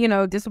isn't, you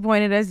know,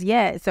 disappointed us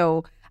yet.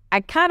 So I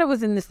kind of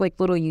was in this like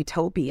little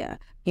utopia,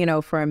 you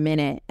know, for a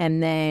minute.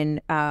 And then,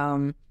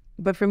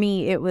 but for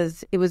me, it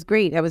was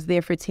great. I was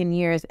there for 10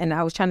 years, and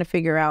I was trying to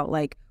figure out,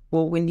 like,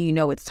 well, when do you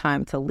know it's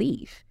time to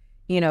leave?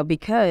 You know,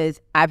 because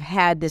I've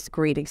had this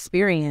great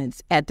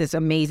experience at this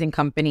amazing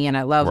company, and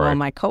I love all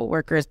my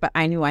coworkers, but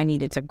I knew I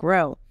needed to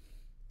grow.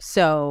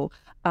 So,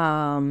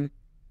 and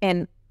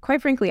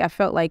quite frankly, I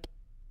felt like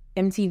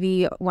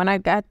MTV, when I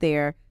got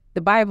there,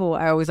 the Bible,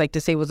 I always like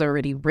to say, was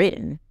already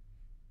written.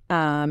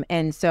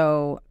 And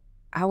so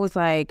I was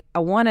like, I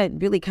want to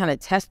really kind of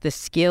test the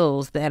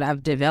skills that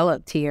I've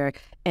developed here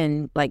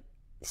and like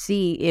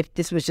see if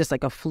this was just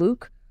like a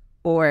fluke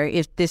or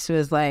if this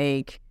was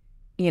like,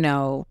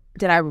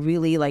 did I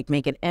really like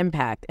make an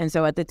impact? And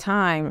so at the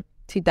time,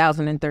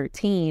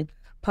 2013,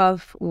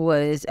 Puff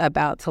was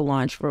about to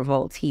launch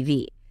Revolt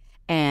TV,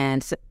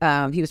 and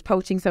he was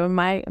poaching some of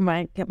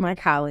my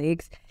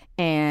colleagues,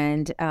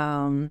 and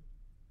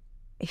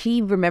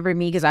he remembered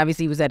me because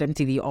obviously he was at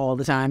MTV all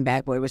the time.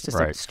 Bad Boy was just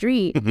up the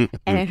street,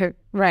 and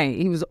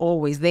he was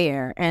always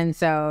there. And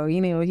so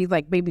he's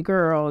like, baby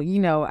girl,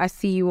 I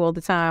see you all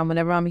the time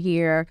whenever I'm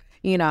here.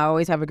 I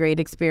always have a great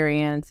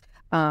experience,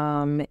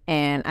 and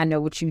I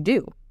know what you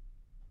do,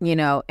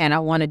 and I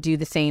want to do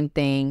the same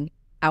thing.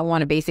 I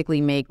want to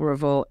basically make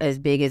Revolt as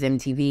big as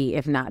MTV,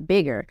 if not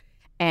bigger.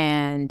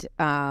 And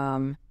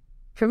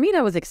for me,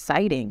 that was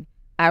exciting.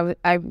 I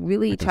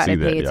really try to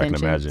pay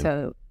attention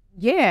to,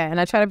 and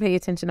I try to pay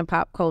attention to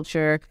pop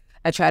culture.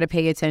 I try to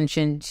pay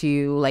attention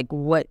to like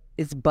what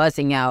is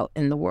buzzing out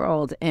in the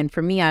world. And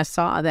for me, I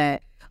saw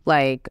that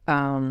like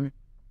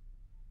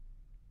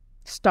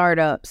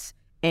startups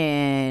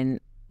and,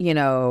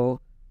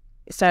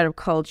 startup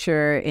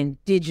culture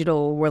and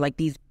digital were like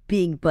these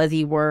big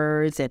buzzy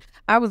words. And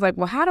I was like,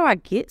 well, how do I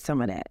get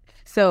some of that?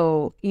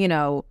 So,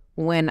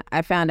 when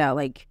I found out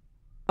like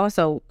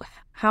also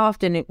how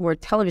often were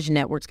television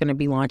networks going to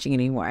be launching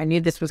anymore? I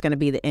knew this was going to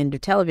be the end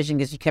of television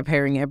because you kept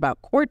hearing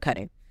about cord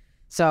cutting.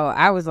 So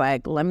I was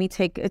like, let me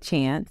take a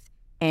chance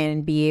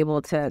and be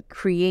able to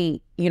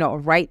create,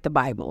 write the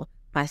Bible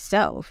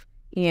myself,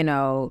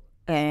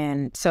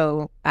 and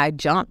so I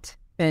jumped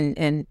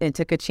and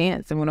took a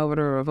chance and went over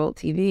to Revolt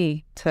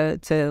TV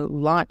to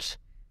launch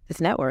this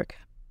network.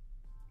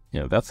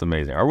 Yeah, that's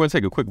amazing. We're going to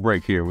take a quick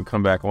break here. When we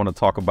come back, I want to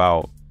talk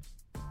about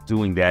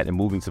doing that and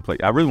moving to play.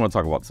 I really want to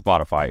talk about the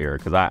Spotify era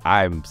because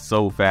I'm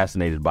so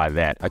fascinated by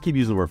that. I keep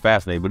using the word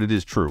fascinated, but it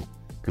is true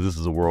because this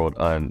is a world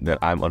that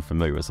I'm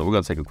unfamiliar with. So we're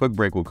going to take a quick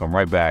break. We'll come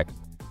right back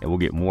and we'll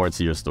get more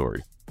into your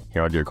story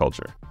here on Dear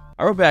Culture.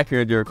 We're back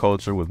here at Dear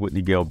Culture with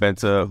Whitney Gayle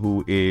Benta,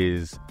 who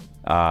is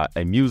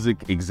a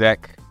music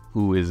exec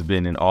who has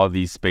been in all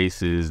these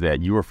spaces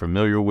that you are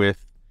familiar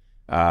with.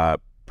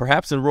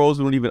 Perhaps in roles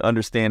we don't even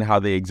understand how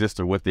they exist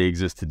or what they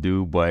exist to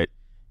do. But,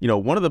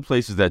 one of the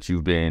places that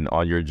you've been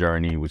on your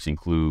journey, which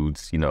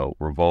includes,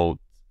 Revolt,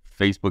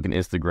 Facebook and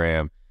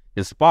Instagram,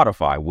 is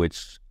Spotify,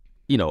 which,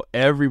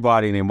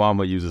 everybody and their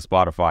mama uses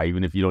Spotify,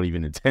 even if you don't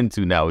even intend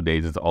to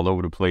nowadays. It's all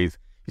over the place.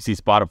 You see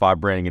Spotify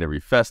branding at every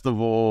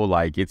festival.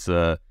 Like it's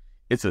a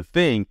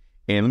thing.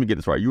 And let me get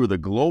this right. You were the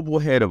global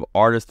head of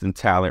artist and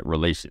talent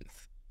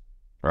relations,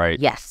 right?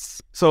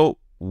 Yes. So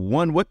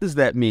one, what does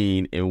that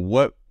mean? And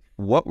what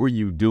were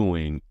you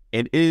doing?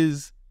 And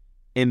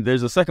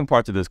there's a second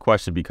part to this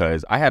question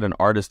because I had an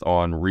artist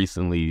on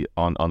recently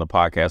on the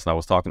podcast and I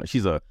was talking,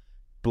 she's a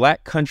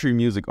Black country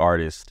music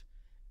artist.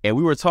 And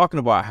we were talking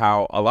about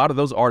how a lot of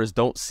those artists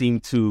don't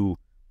seem to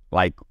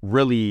like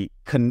really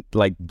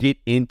get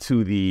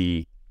into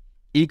the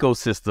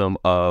ecosystem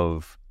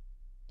of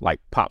like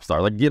pop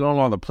star, like get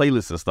on the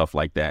playlists and stuff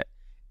like that.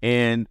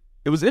 And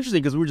it was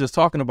interesting because we were just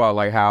talking about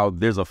like how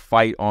there's a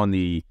fight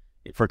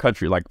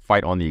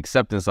fight on the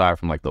acceptance side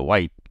from like the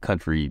white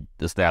country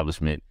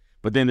establishment.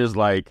 But then there's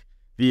like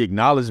the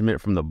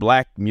acknowledgement from the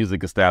Black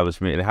music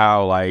establishment and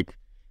how like,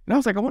 and I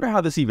was like, I wonder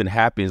how this even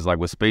happens, like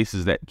with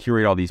spaces that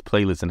curate all these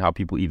playlists and how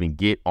people even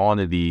get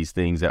onto these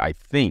things that I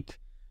think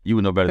you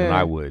would know better than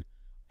I would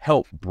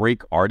help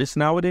break artists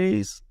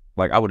nowadays.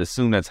 Like I would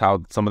assume that's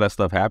how some of that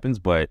stuff happens,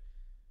 but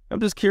I'm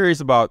just curious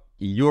about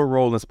your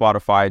role in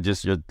Spotify,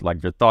 just your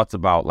thoughts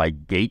about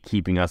like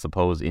gatekeeping, I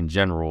suppose, in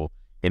general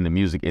in the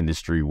music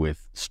industry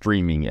with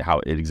streaming and how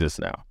it exists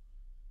now.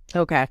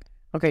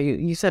 Okay,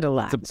 you said a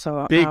lot.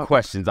 So big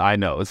questions, I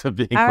know. It's a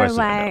big question.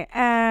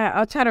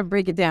 I'll try to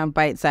break it down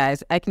bite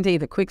size. I can tell you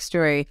the quick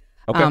story.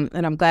 Okay.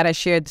 And I'm glad I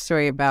shared the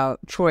story about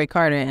Troy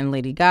Carter and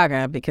Lady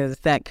Gaga because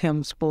that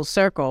comes full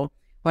circle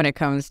when it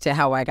comes to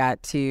how I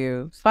got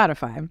to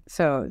Spotify.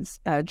 So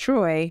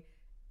Troy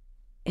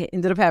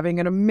ended up having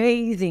an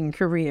amazing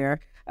career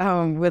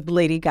with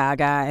Lady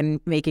Gaga and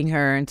making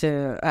her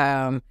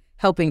into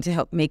helping to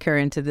help make her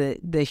into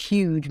the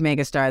huge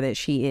megastar that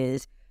she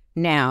is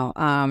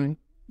now.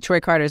 Troy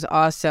Carter is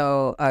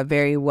also a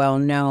very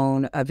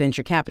well-known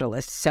venture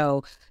capitalist,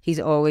 so he's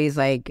always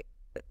like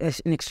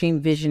an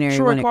extreme visionary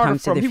Troy when it Carter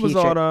comes to the future. He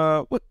was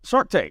on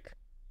Shark Tank.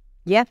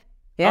 Yeah.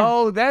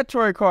 Oh, that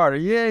Troy Carter.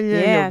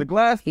 Yeah. The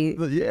glass.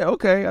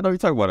 Okay. I know you're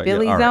talking about it.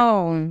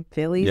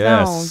 Philly's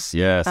own.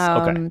 Yes.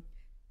 Okay.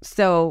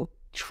 So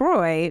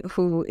Troy,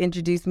 who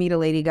introduced me to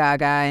Lady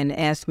Gaga and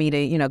asked me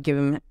to, give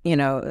him,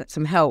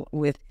 some help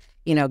with,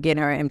 getting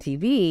her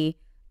MTV,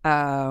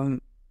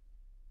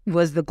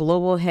 was the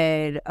global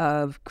head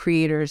of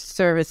creator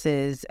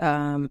services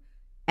at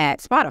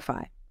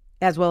Spotify,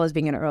 as well as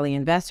being an early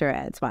investor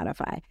at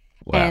Spotify.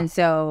 Wow. And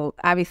so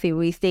obviously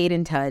we stayed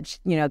in touch,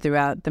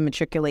 throughout the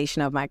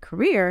matriculation of my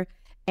career.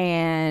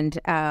 And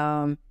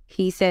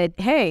he said,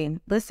 hey,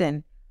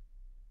 listen,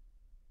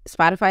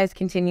 Spotify is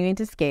continuing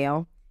to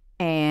scale.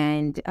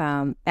 And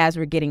as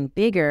we're getting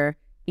bigger,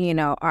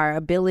 our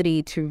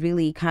ability to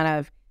really kind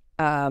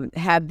of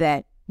have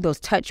that those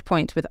touch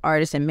points with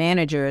artists and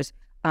managers,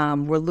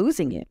 we're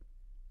losing it.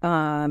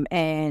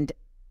 And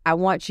I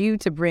want you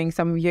to bring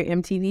some of your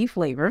MTV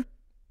flavor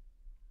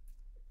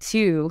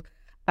to.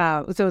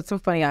 So it's so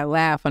funny. I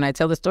laugh when I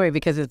tell the story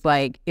because it's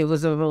like it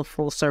was a real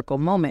full circle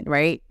moment,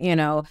 right? And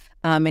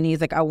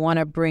he's like, I want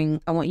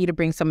you to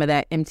bring some of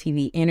that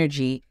MTV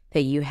energy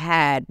that you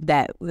had.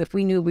 That if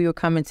we knew we were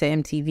coming to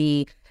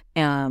MTV,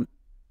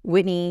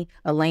 Whitney,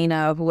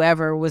 Elena,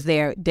 whoever was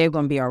there, they're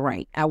going to be all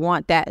right. I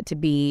want that to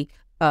be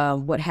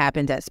what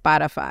happened at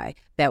Spotify.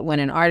 That when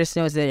an artist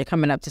knows that they're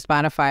coming up to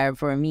Spotify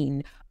for a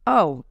meeting,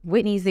 oh,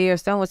 Whitney's there,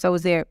 so and so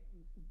is there,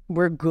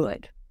 we're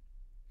good.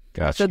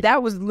 Gotcha. So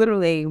that was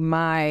literally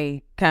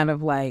my kind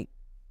of like,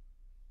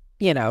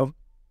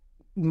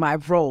 my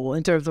role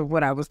in terms of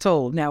what I was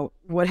told. Now,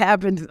 what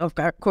happens, of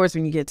course,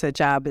 when you get to a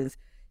job is,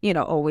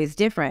 always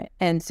different.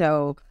 And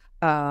so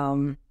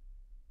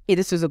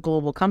this was a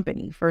global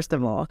company, first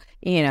of all,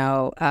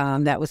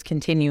 that was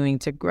continuing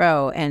to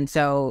grow. And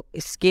so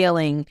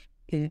scaling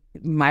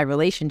my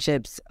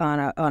relationships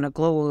on a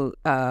global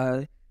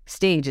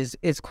stage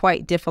is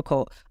quite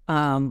difficult.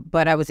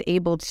 But I was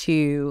able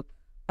to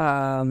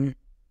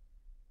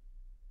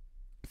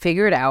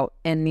figure it out.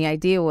 And the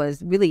idea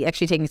was really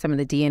actually taking some of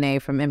the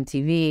DNA from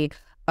MTV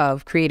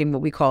of creating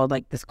what we called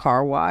like this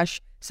car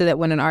wash, so that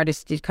when an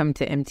artist did come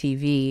to when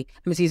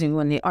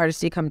the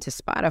artist did come to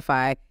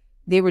Spotify,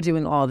 they were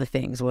doing all the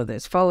things, whether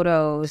it's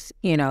photos,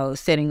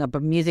 setting up a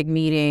music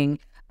meeting,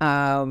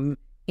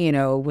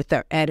 with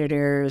their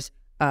editors,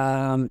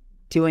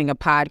 doing a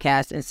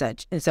podcast and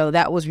such. And so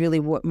that was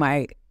really what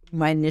my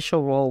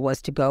initial role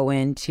was, to go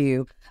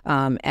into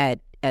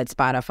at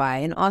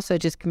Spotify, and also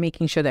just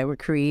making sure that we're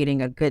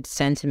creating a good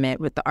sentiment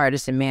with the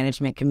artist and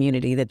management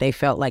community, that they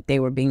felt like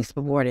they were being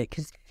supported.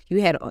 Because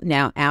you had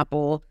now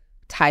Apple,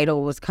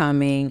 Tidal was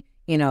coming,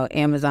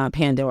 Amazon,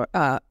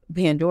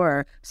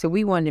 Pandora. So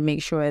we wanted to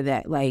make sure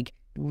that like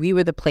we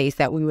were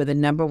the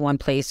number one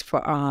place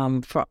for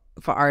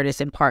artists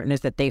and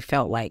partners, that they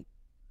felt like,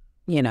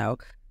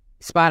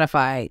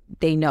 Spotify,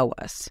 they know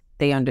us,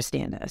 they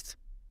understand us.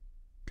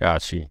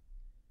 Gotcha.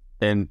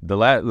 And the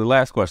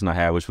last question I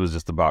had, which was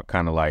just about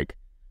kind of like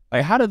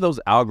how do those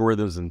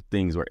algorithms and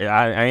things work?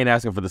 I ain't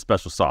asking for the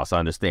special sauce. I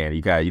understand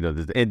you got the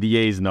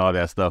NDAs and all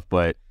that stuff,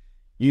 but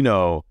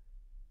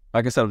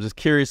like I said, I'm just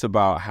curious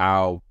about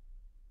how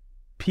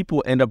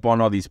people end up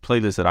on all these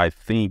playlists that I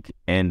think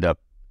end up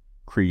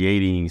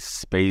creating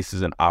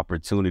spaces and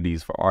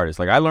opportunities for artists.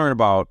 Like I learned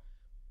about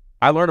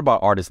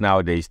artists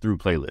nowadays through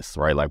playlists,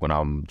 right? Like when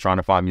I'm trying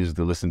to find music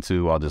to listen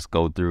to, I'll just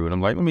go through and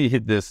I'm like, let me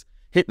hit this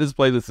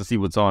playlist to see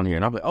what's on here.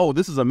 And I'm like, oh,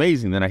 this is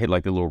amazing. Then I hit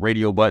like the little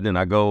radio button and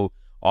I go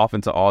off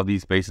into all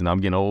these spaces, and I'm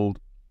getting old.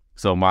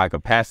 So my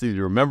capacity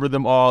to remember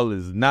them all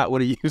is not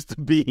what it used to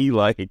be.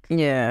 Like,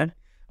 yeah,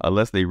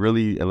 unless they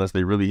really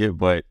hit.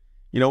 But,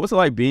 what's it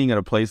like being at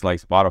a place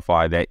like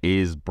Spotify that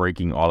is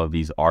breaking all of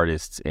these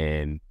artists?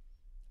 And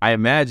I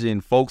imagine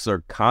folks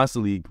are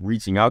constantly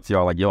reaching out to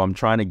y'all like, yo, I'm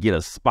trying to get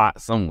a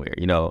spot somewhere.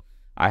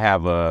 I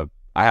have a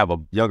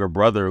younger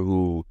brother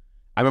who,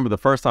 I remember the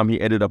first time he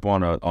ended up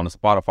on a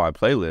Spotify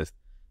playlist,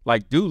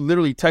 like dude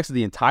literally texted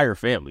the entire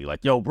family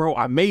like, yo, bro,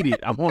 I made it.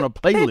 I'm on a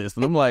playlist.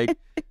 And I'm like,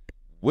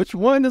 which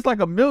one? It's like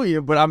a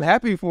million, but I'm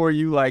happy for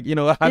you. Like,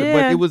 Yeah.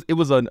 But it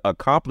was an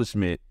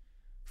accomplishment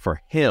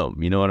for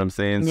him. You know what I'm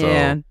saying?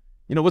 Yeah.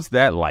 So, what's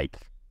that like,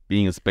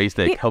 being a space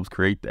that helps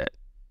create that?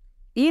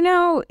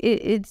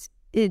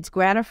 It's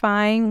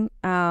gratifying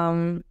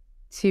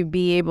to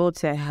be able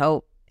to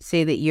help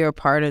say that you're a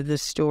part of the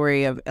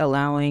story of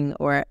allowing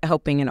or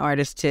helping an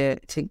artist to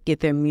get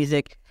their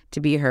music to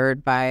be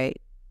heard by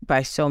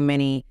so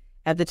many.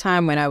 At the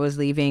time when I was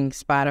leaving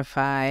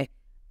Spotify,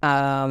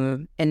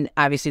 and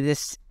obviously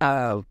this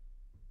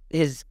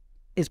is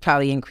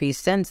probably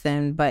increased since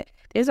then, but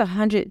there's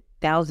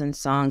 100,000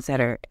 songs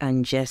that are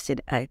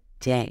ingested a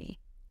day.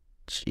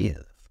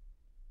 Jeez.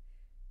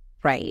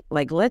 Right.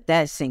 Like, let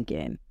that sink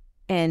in.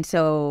 And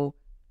so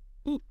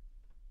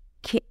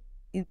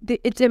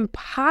it's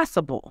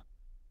impossible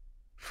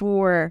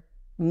for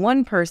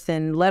one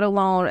person, let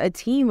alone a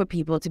team of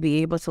people, to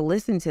be able to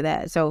listen to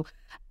that. So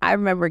I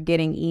remember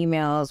getting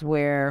emails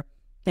where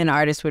an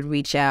artist would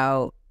reach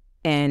out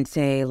and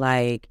say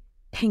like,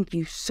 thank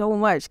you so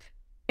much.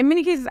 In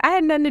many cases, I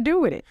had nothing to do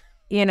with it,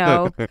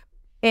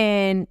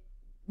 and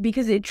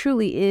because it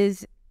truly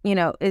is,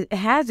 it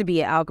has to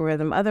be an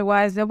algorithm.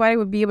 Otherwise, nobody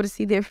would be able to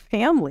see their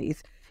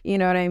families. You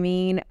know what I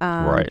mean?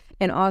 Right.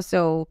 And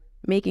also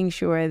making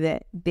sure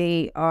that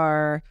they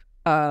are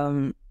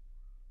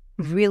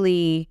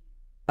really,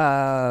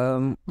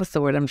 what's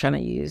the word I'm trying to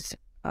use?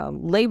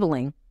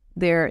 Labeling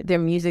their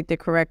music the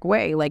correct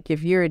way. Like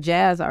if you're a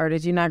jazz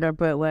artist, you're not going to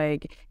put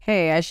like,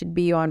 hey, I should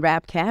be on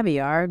Rap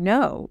Caviar.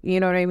 No, you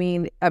know what I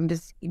mean? I'm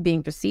just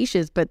being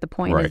facetious, but the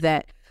point is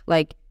that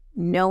like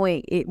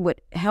knowing it, what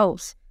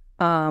helps,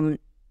 or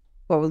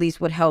at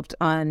least what helped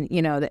on,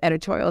 the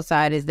editorial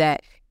side is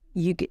that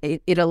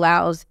it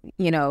allows,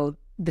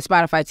 the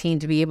Spotify team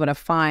to be able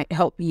to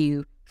help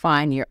you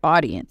find your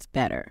audience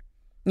better,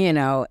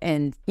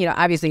 and,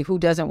 obviously who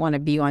doesn't want to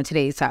be on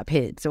today's top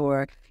hits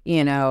or,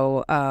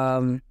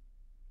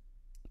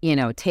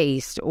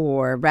 Taste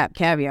or Rap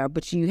Caviar,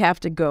 but you have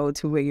to go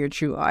to where your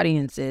true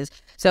audience is.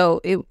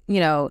 So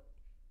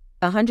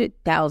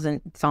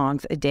 100,000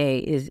 songs a day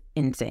is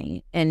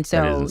insane. And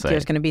so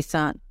there's going to be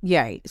some,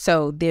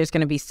 so there's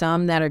going to be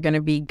some that are going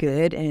to be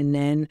good, and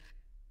then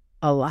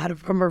a lot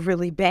of them are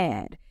really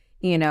bad,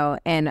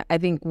 and I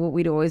think what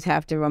we'd always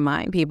have to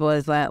remind people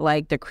is that,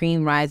 like, the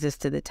cream rises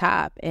to the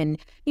top, and,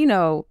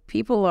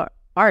 people are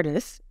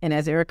artists. And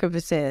as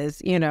Erica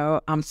says,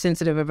 I'm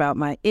sensitive about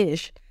my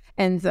ish.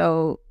 And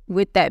so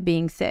with that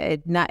being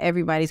said, not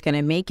everybody's going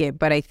to make it.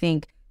 But I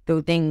think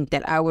the thing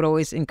that I would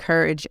always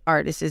encourage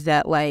artists is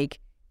that, like,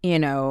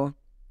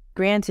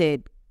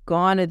 granted,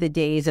 gone are the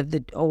days of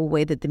the old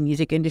way that the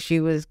music industry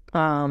was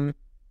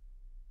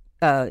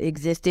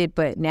existed.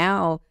 But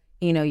now,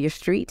 your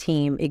street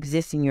team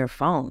exists in your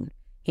phone,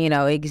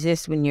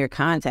 exists in your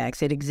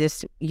contacts. It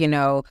exists,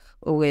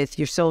 with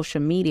your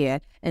social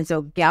media. And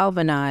so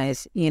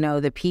galvanize,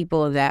 the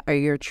people that are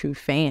your true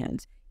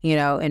fans,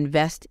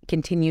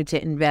 continue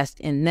to invest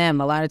in them.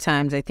 A lot of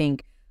times I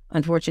think,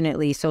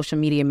 unfortunately, social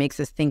media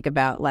makes us think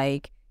about,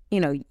 like,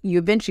 you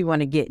eventually want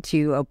to get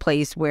to a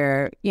place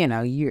where,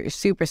 you're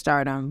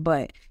superstardom,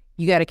 but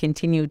you got to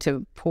continue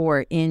to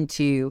pour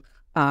into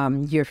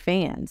your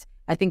fans.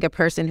 I think a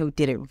person who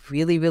did it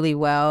really, really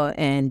well,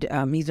 and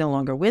he's no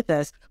longer with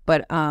us,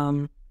 but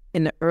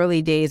in the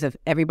early days of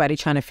everybody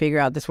trying to figure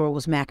out this world,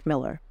 was Mac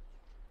Miller.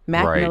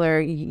 Miller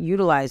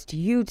utilized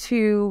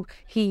YouTube.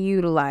 He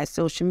utilized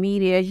social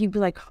media. He'd be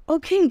like,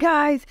 okay,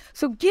 guys,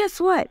 so guess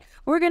what?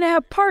 We're going to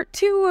have part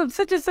 2 of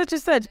such and such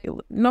and such.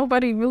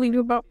 Nobody really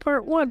knew about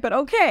part 1, but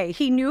okay.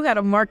 He knew how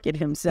to market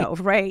himself,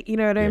 right? You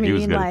know what I mean? He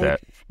was good at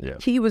that. Yeah.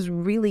 He was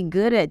really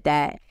good at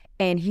that.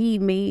 And he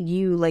made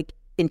you, like,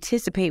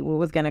 anticipate what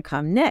was going to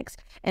come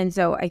next. And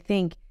so I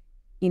think,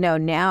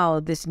 now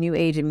this new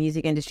age of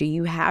music industry,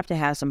 you have to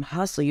have some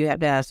hustle. You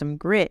have to have some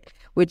grit,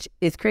 which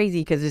is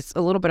crazy because it's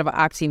a little bit of an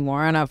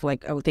oxymoron of,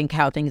 like, I think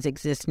how things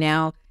exist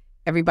now.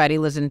 Everybody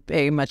lives in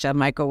very much a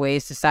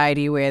microwave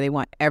society where they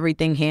want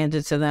everything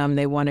handed to them.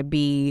 They want to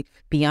be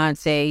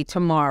Beyonce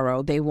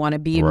tomorrow. They want to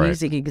be a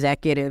music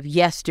executive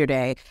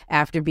yesterday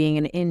after being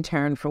an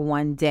intern for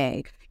one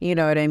day. You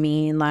know what I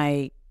mean?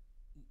 Like,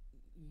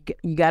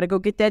 you got to go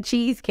get that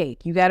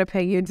cheesecake. You got to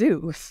pay your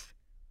dues.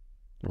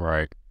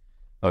 Right.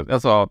 Look,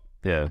 that's all.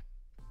 Yeah,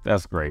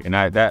 that's great. And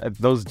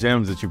those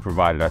gems that you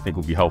provided, I think,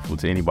 will be helpful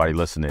to anybody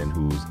listening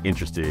who's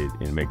interested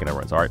in making a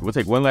run. So, all right, we'll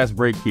take one last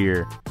break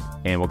here,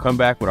 and we'll come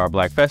back with our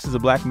Black Fashions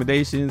and Black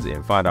Recommendations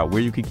and find out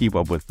where you can keep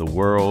up with the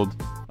world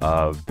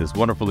of this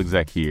wonderful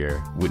exec here,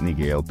 Whitney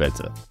Gayle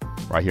Benta,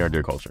 right here on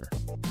Dear Culture.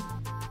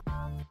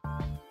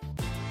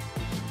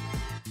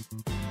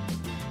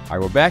 All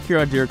right, we're back here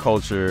on Dear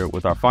Culture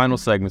with our final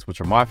segments, which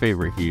are my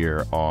favorite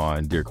here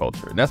on Dear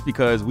Culture. And that's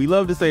because we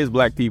love to say as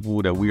Black people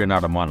that we are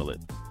not a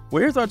monolith.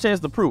 Well, here's our chance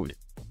to prove it.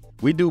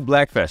 We do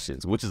Black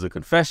Fashions, which is a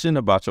confession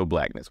about your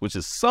Blackness, which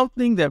is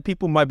something that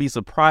people might be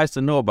surprised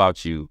to know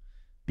about you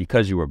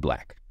because you are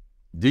Black.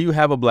 Do you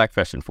have a Black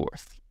fashion for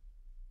us?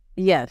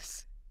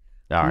 Yes.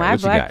 All right, my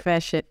what Black you got?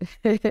 fashion.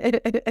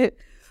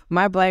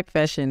 My Black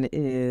fashion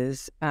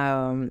is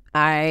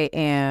I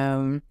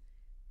am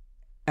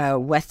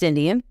West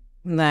Indian.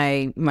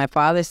 My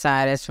father's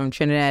side is from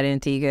Trinidad,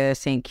 Antigua,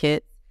 St.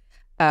 Kitts.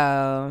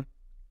 And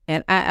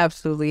I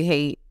absolutely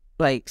hate,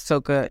 like,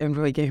 soca and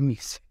reggae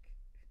music.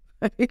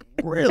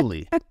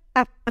 Really?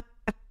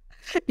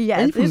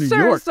 Yes, from there's New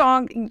certain York.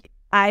 songs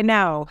I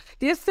know.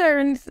 There's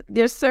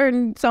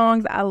certain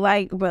songs I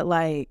like, but,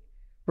 like,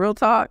 real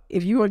talk,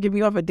 if you want to get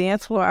me off a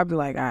dance floor, I'd be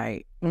like, all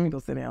right, let me go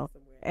sit down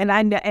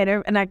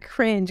somewhere. And I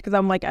cringe because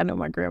I'm like, I know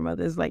my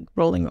grandmother's, like,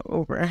 rolling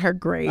over in her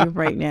grave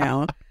right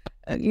now.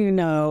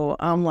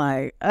 I'm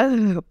like,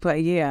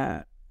 but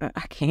yeah,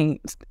 I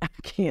can't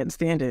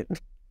stand it.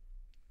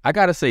 I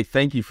gotta say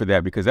thank you for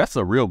that, because that's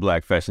a real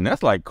Black fashion.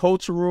 That's like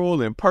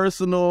cultural and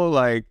personal.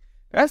 Like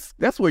that's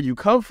where you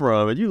come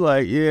from, and you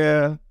like,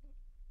 yeah.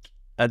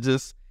 Thank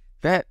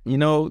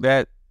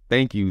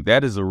you.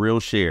 That is a real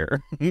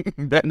share. I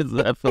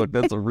feel like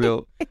that's a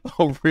real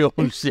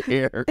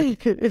share.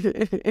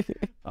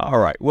 All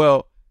right.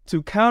 Well,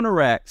 to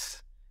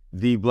counteract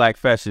the Black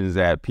fashions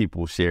that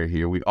people share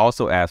here, we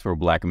also ask for a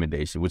Black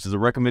recommendation, which is a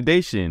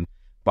recommendation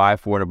by,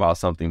 for, and about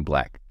something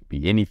Black.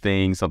 Be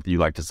anything, something you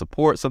like to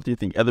support, something you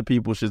think other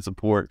people should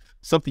support,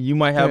 something you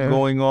might have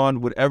going on,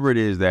 whatever it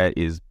is that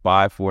is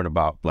by, for, and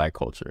about Black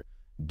culture.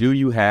 Do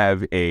you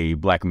have a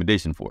Black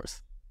recommendation for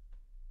us?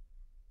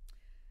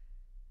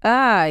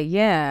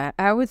 Yeah,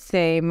 I would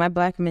say my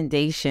Black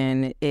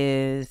recommendation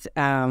is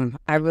I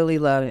really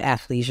love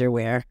athleisure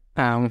wear.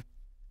 I'm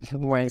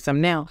wearing some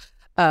now.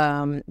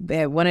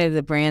 One of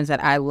the brands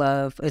that I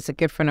love is a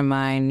good friend of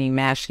mine named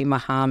Ashley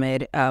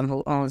Muhammad,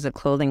 who owns a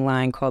clothing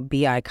line called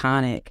Be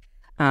Iconic,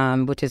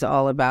 which is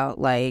all about,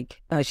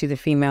 like, she's a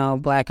female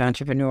Black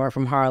entrepreneur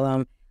from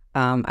Harlem.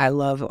 I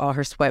love all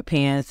her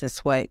sweatpants and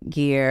sweat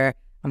gear.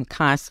 I'm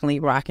constantly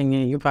rocking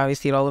it. You'll probably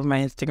see it all over my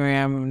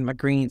Instagram, my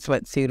green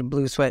sweatsuit, a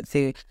blue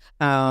sweatsuit.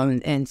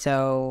 And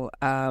so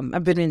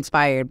I've been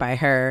inspired by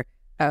her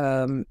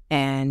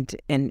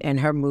and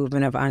her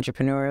movement of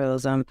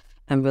entrepreneurialism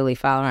and really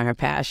following her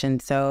passion.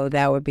 So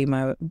that would be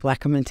my Black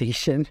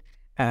commentation.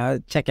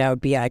 Check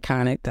out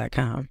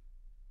beiconic.com.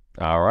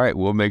 All right.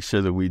 We'll make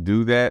sure that we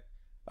do that.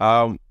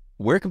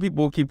 Where can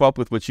people keep up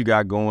with what you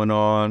got going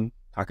on?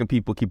 How can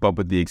people keep up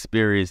with the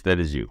experience that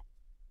is you?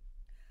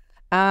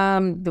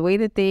 The way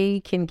that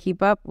they can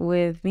keep up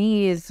with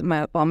me is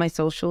all my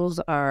socials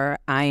are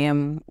I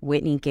am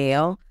Whitney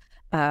Gale,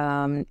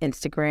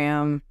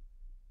 Instagram,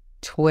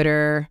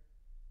 Twitter,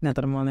 not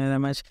that I'm on there that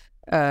much,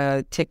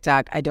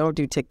 TikTok. I don't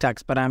do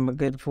TikToks, but I'm a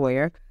good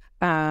voyeur.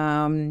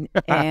 And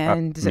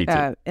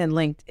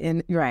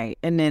LinkedIn, right?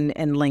 And then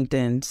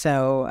LinkedIn.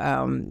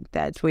 So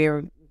that's where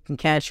you can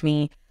catch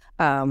me.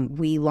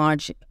 We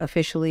launch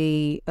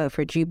officially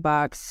for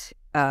Jukebox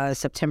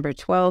September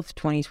 12th,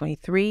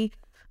 2023.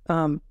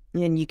 And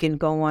you can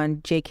go on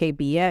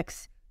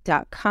jkbx.com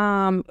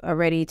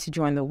already to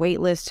join the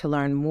wait list to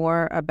learn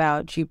more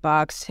about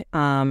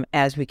Jukebox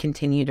as we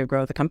continue to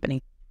grow the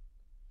company.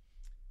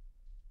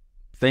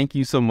 Thank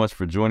you so much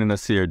for joining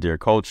us here at Dear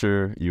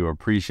Culture. You are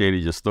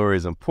appreciated. Your story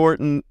is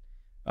important.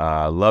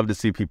 Love to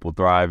see people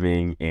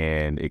thriving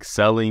and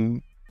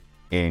excelling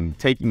and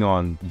taking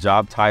on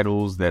job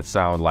titles that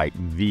sound like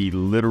the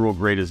literal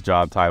greatest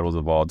job titles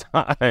of all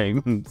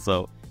time.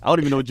 So I don't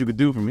even know what you could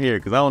do from here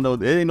because I don't know.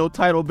 There ain't no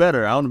title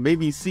better. I don't know.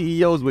 Maybe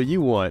CEO is what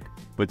you want,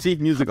 but Chief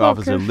Music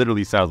Officer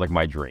literally sounds like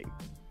my dream.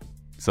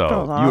 So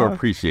you are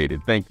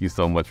appreciated. Thank you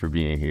so much for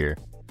being here.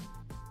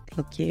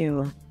 Thank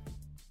you.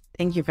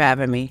 Thank you for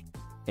having me.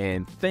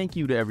 And thank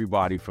you to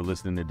everybody for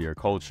listening to Dear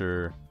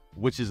Culture,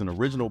 which is an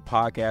original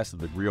podcast of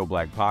the Griot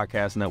Black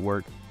Podcast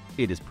Network.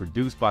 It is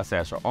produced by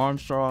Sasha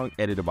Armstrong,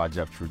 edited by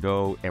Jeff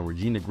Trudeau, and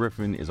Regina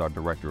Griffin is our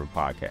director of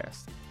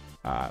podcasts.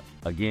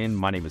 Again,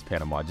 my name is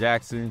Panama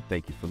Jackson.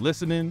 Thank you for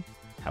listening.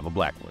 Have a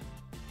black one.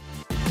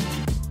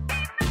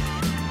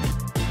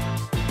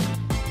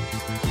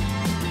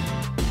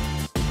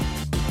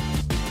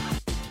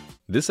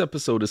 This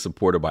episode is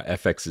supported by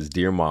FX's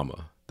Dear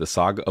Mama, the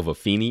saga of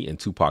Afeni and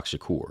Tupac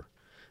Shakur.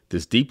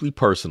 This deeply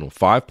personal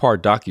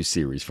 5-part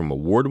docuseries from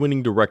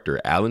award-winning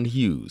director Alan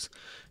Hughes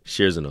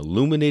shares an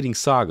illuminating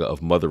saga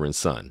of mother and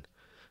son.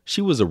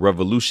 She was a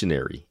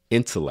revolutionary,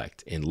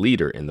 intellect, and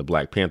leader in the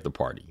Black Panther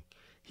Party.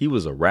 He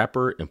was a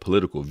rapper and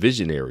political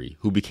visionary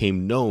who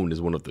became known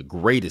as one of the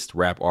greatest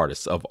rap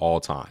artists of all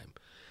time.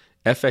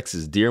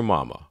 FX's Dear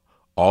Mama,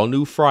 all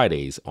new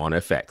Fridays on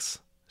FX.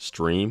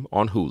 Stream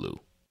on Hulu.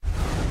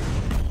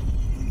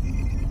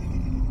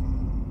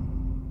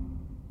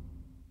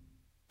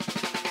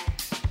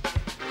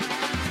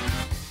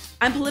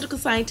 I'm political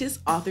scientist,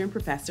 author, and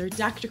professor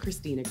Dr.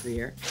 Christina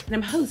Greer, and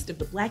I'm host of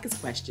The Blackest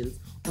Questions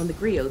on the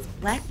Griot's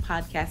Black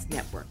Podcast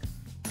Network.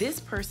 This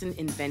person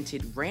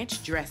invented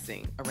ranch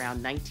dressing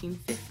around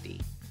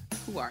 1950.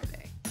 Who are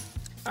they?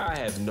 I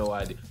have no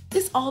idea.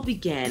 This all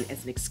began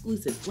as an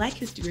exclusive Black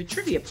History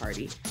trivia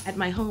party at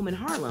my home in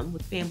Harlem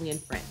with family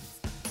and friends.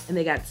 And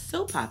they got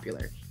so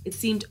popular, it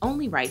seemed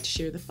only right to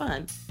share the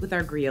fun with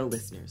our Griot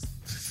listeners.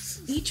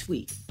 Each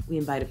week, we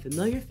invite a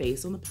familiar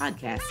face on the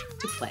podcast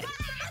to play.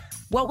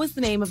 What was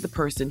the name of the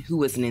person who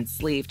was an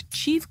enslaved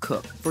chief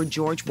cook for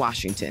George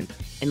Washington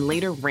and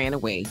later ran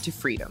away to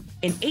freedom?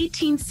 In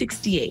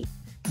 1868,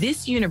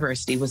 this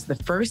university was the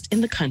first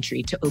in the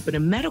country to open a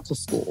medical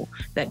school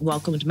that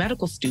welcomed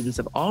medical students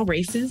of all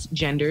races,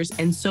 genders,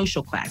 and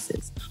social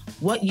classes.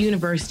 What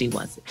university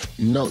was it?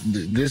 No,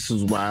 this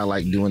is why I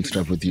like doing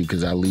stuff with you,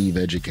 because I leave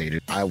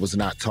educated. I was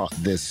not taught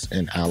this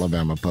in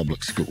Alabama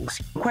public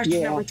schools.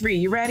 Question number 3,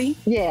 you ready?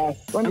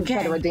 Yes, let me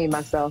try to redeem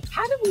myself.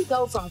 How do we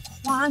go from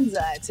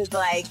Kwanzaa to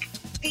like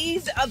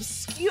these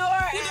obscure?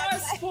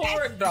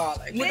 Sport,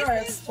 darling.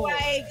 This is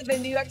like the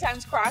New York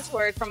Times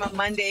crossword from a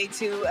Monday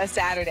to a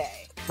Saturday.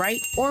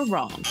 Right or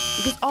wrong?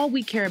 Because all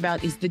we care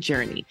about is the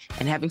journey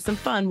and having some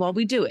fun while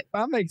we do it.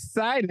 I'm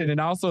excited and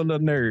also a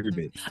little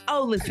nervous.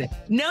 Oh, listen,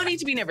 no need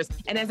to be nervous.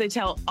 And as I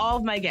tell all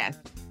of my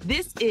guests,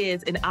 this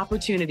is an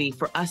opportunity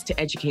for us to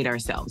educate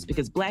ourselves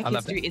because Black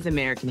history is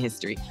American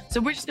history. So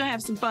we're just going to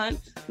have some fun.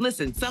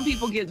 Listen, some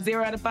people get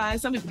 0 out of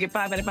 5. Some people get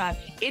 5 out of 5.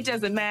 It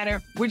doesn't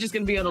matter. We're just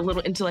going to be on a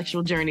little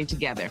intellectual journey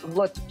together.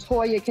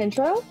 LaToya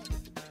Cantrell?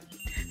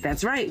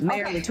 That's right.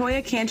 Mayor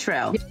LaToya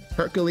Cantrell.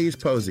 Hercules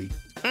Posey.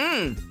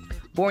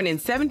 Born in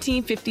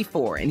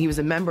 1754, and he was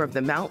a member of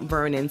the Mount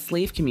Vernon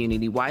slave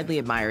community, widely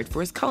admired for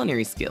his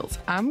culinary skills.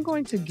 I'm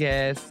going to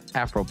guess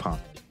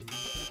Afropunk.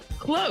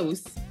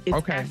 Close.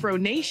 It's Afro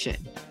Nation.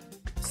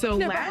 So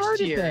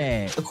last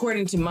year,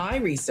 according to my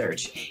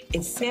research,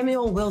 it's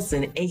Samuel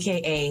Wilson,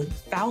 aka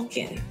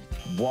Falcon.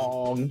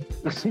 Wrong.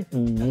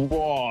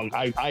 Wrong.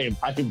 I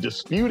am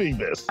disputing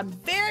this. I'm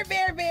very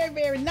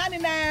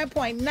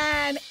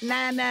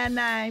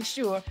 99.9999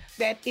 sure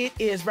that it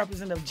is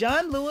Representative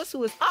John Lewis,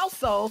 who is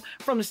also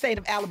from the state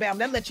of Alabama.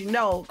 That lets you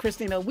know,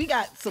 Christina, we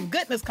got some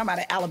goodness come out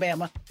of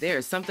Alabama.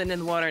 There's something in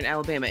the water in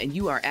Alabama, and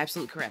you are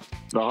absolutely correct.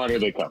 The harder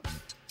they come.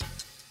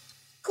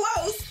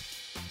 Close.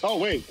 Oh,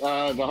 wait.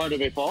 The harder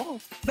they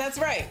fall? That's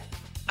right.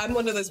 I'm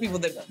one of those people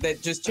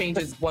that just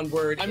changes one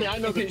word. I mean, I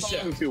know the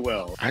song too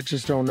well. I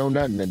just don't know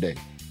nothing today.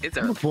 It's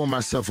I'm early. gonna pour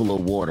myself a little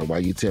water while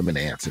you tell me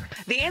the answer.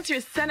 The answer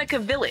is Seneca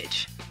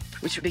Village,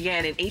 which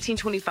began in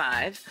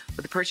 1825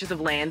 with the purchase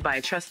of land by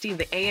a trustee of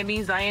the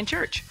AME Zion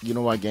Church. You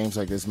know why games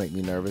like this make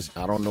me nervous?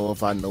 I don't know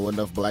if I know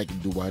enough black.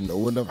 Do I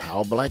know enough?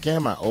 How black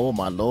am I? Oh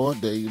my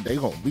Lord, we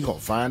gonna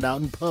find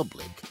out in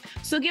public.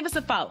 So give us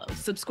a follow,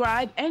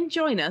 subscribe, and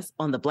join us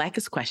on the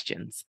Blackest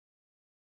Questions.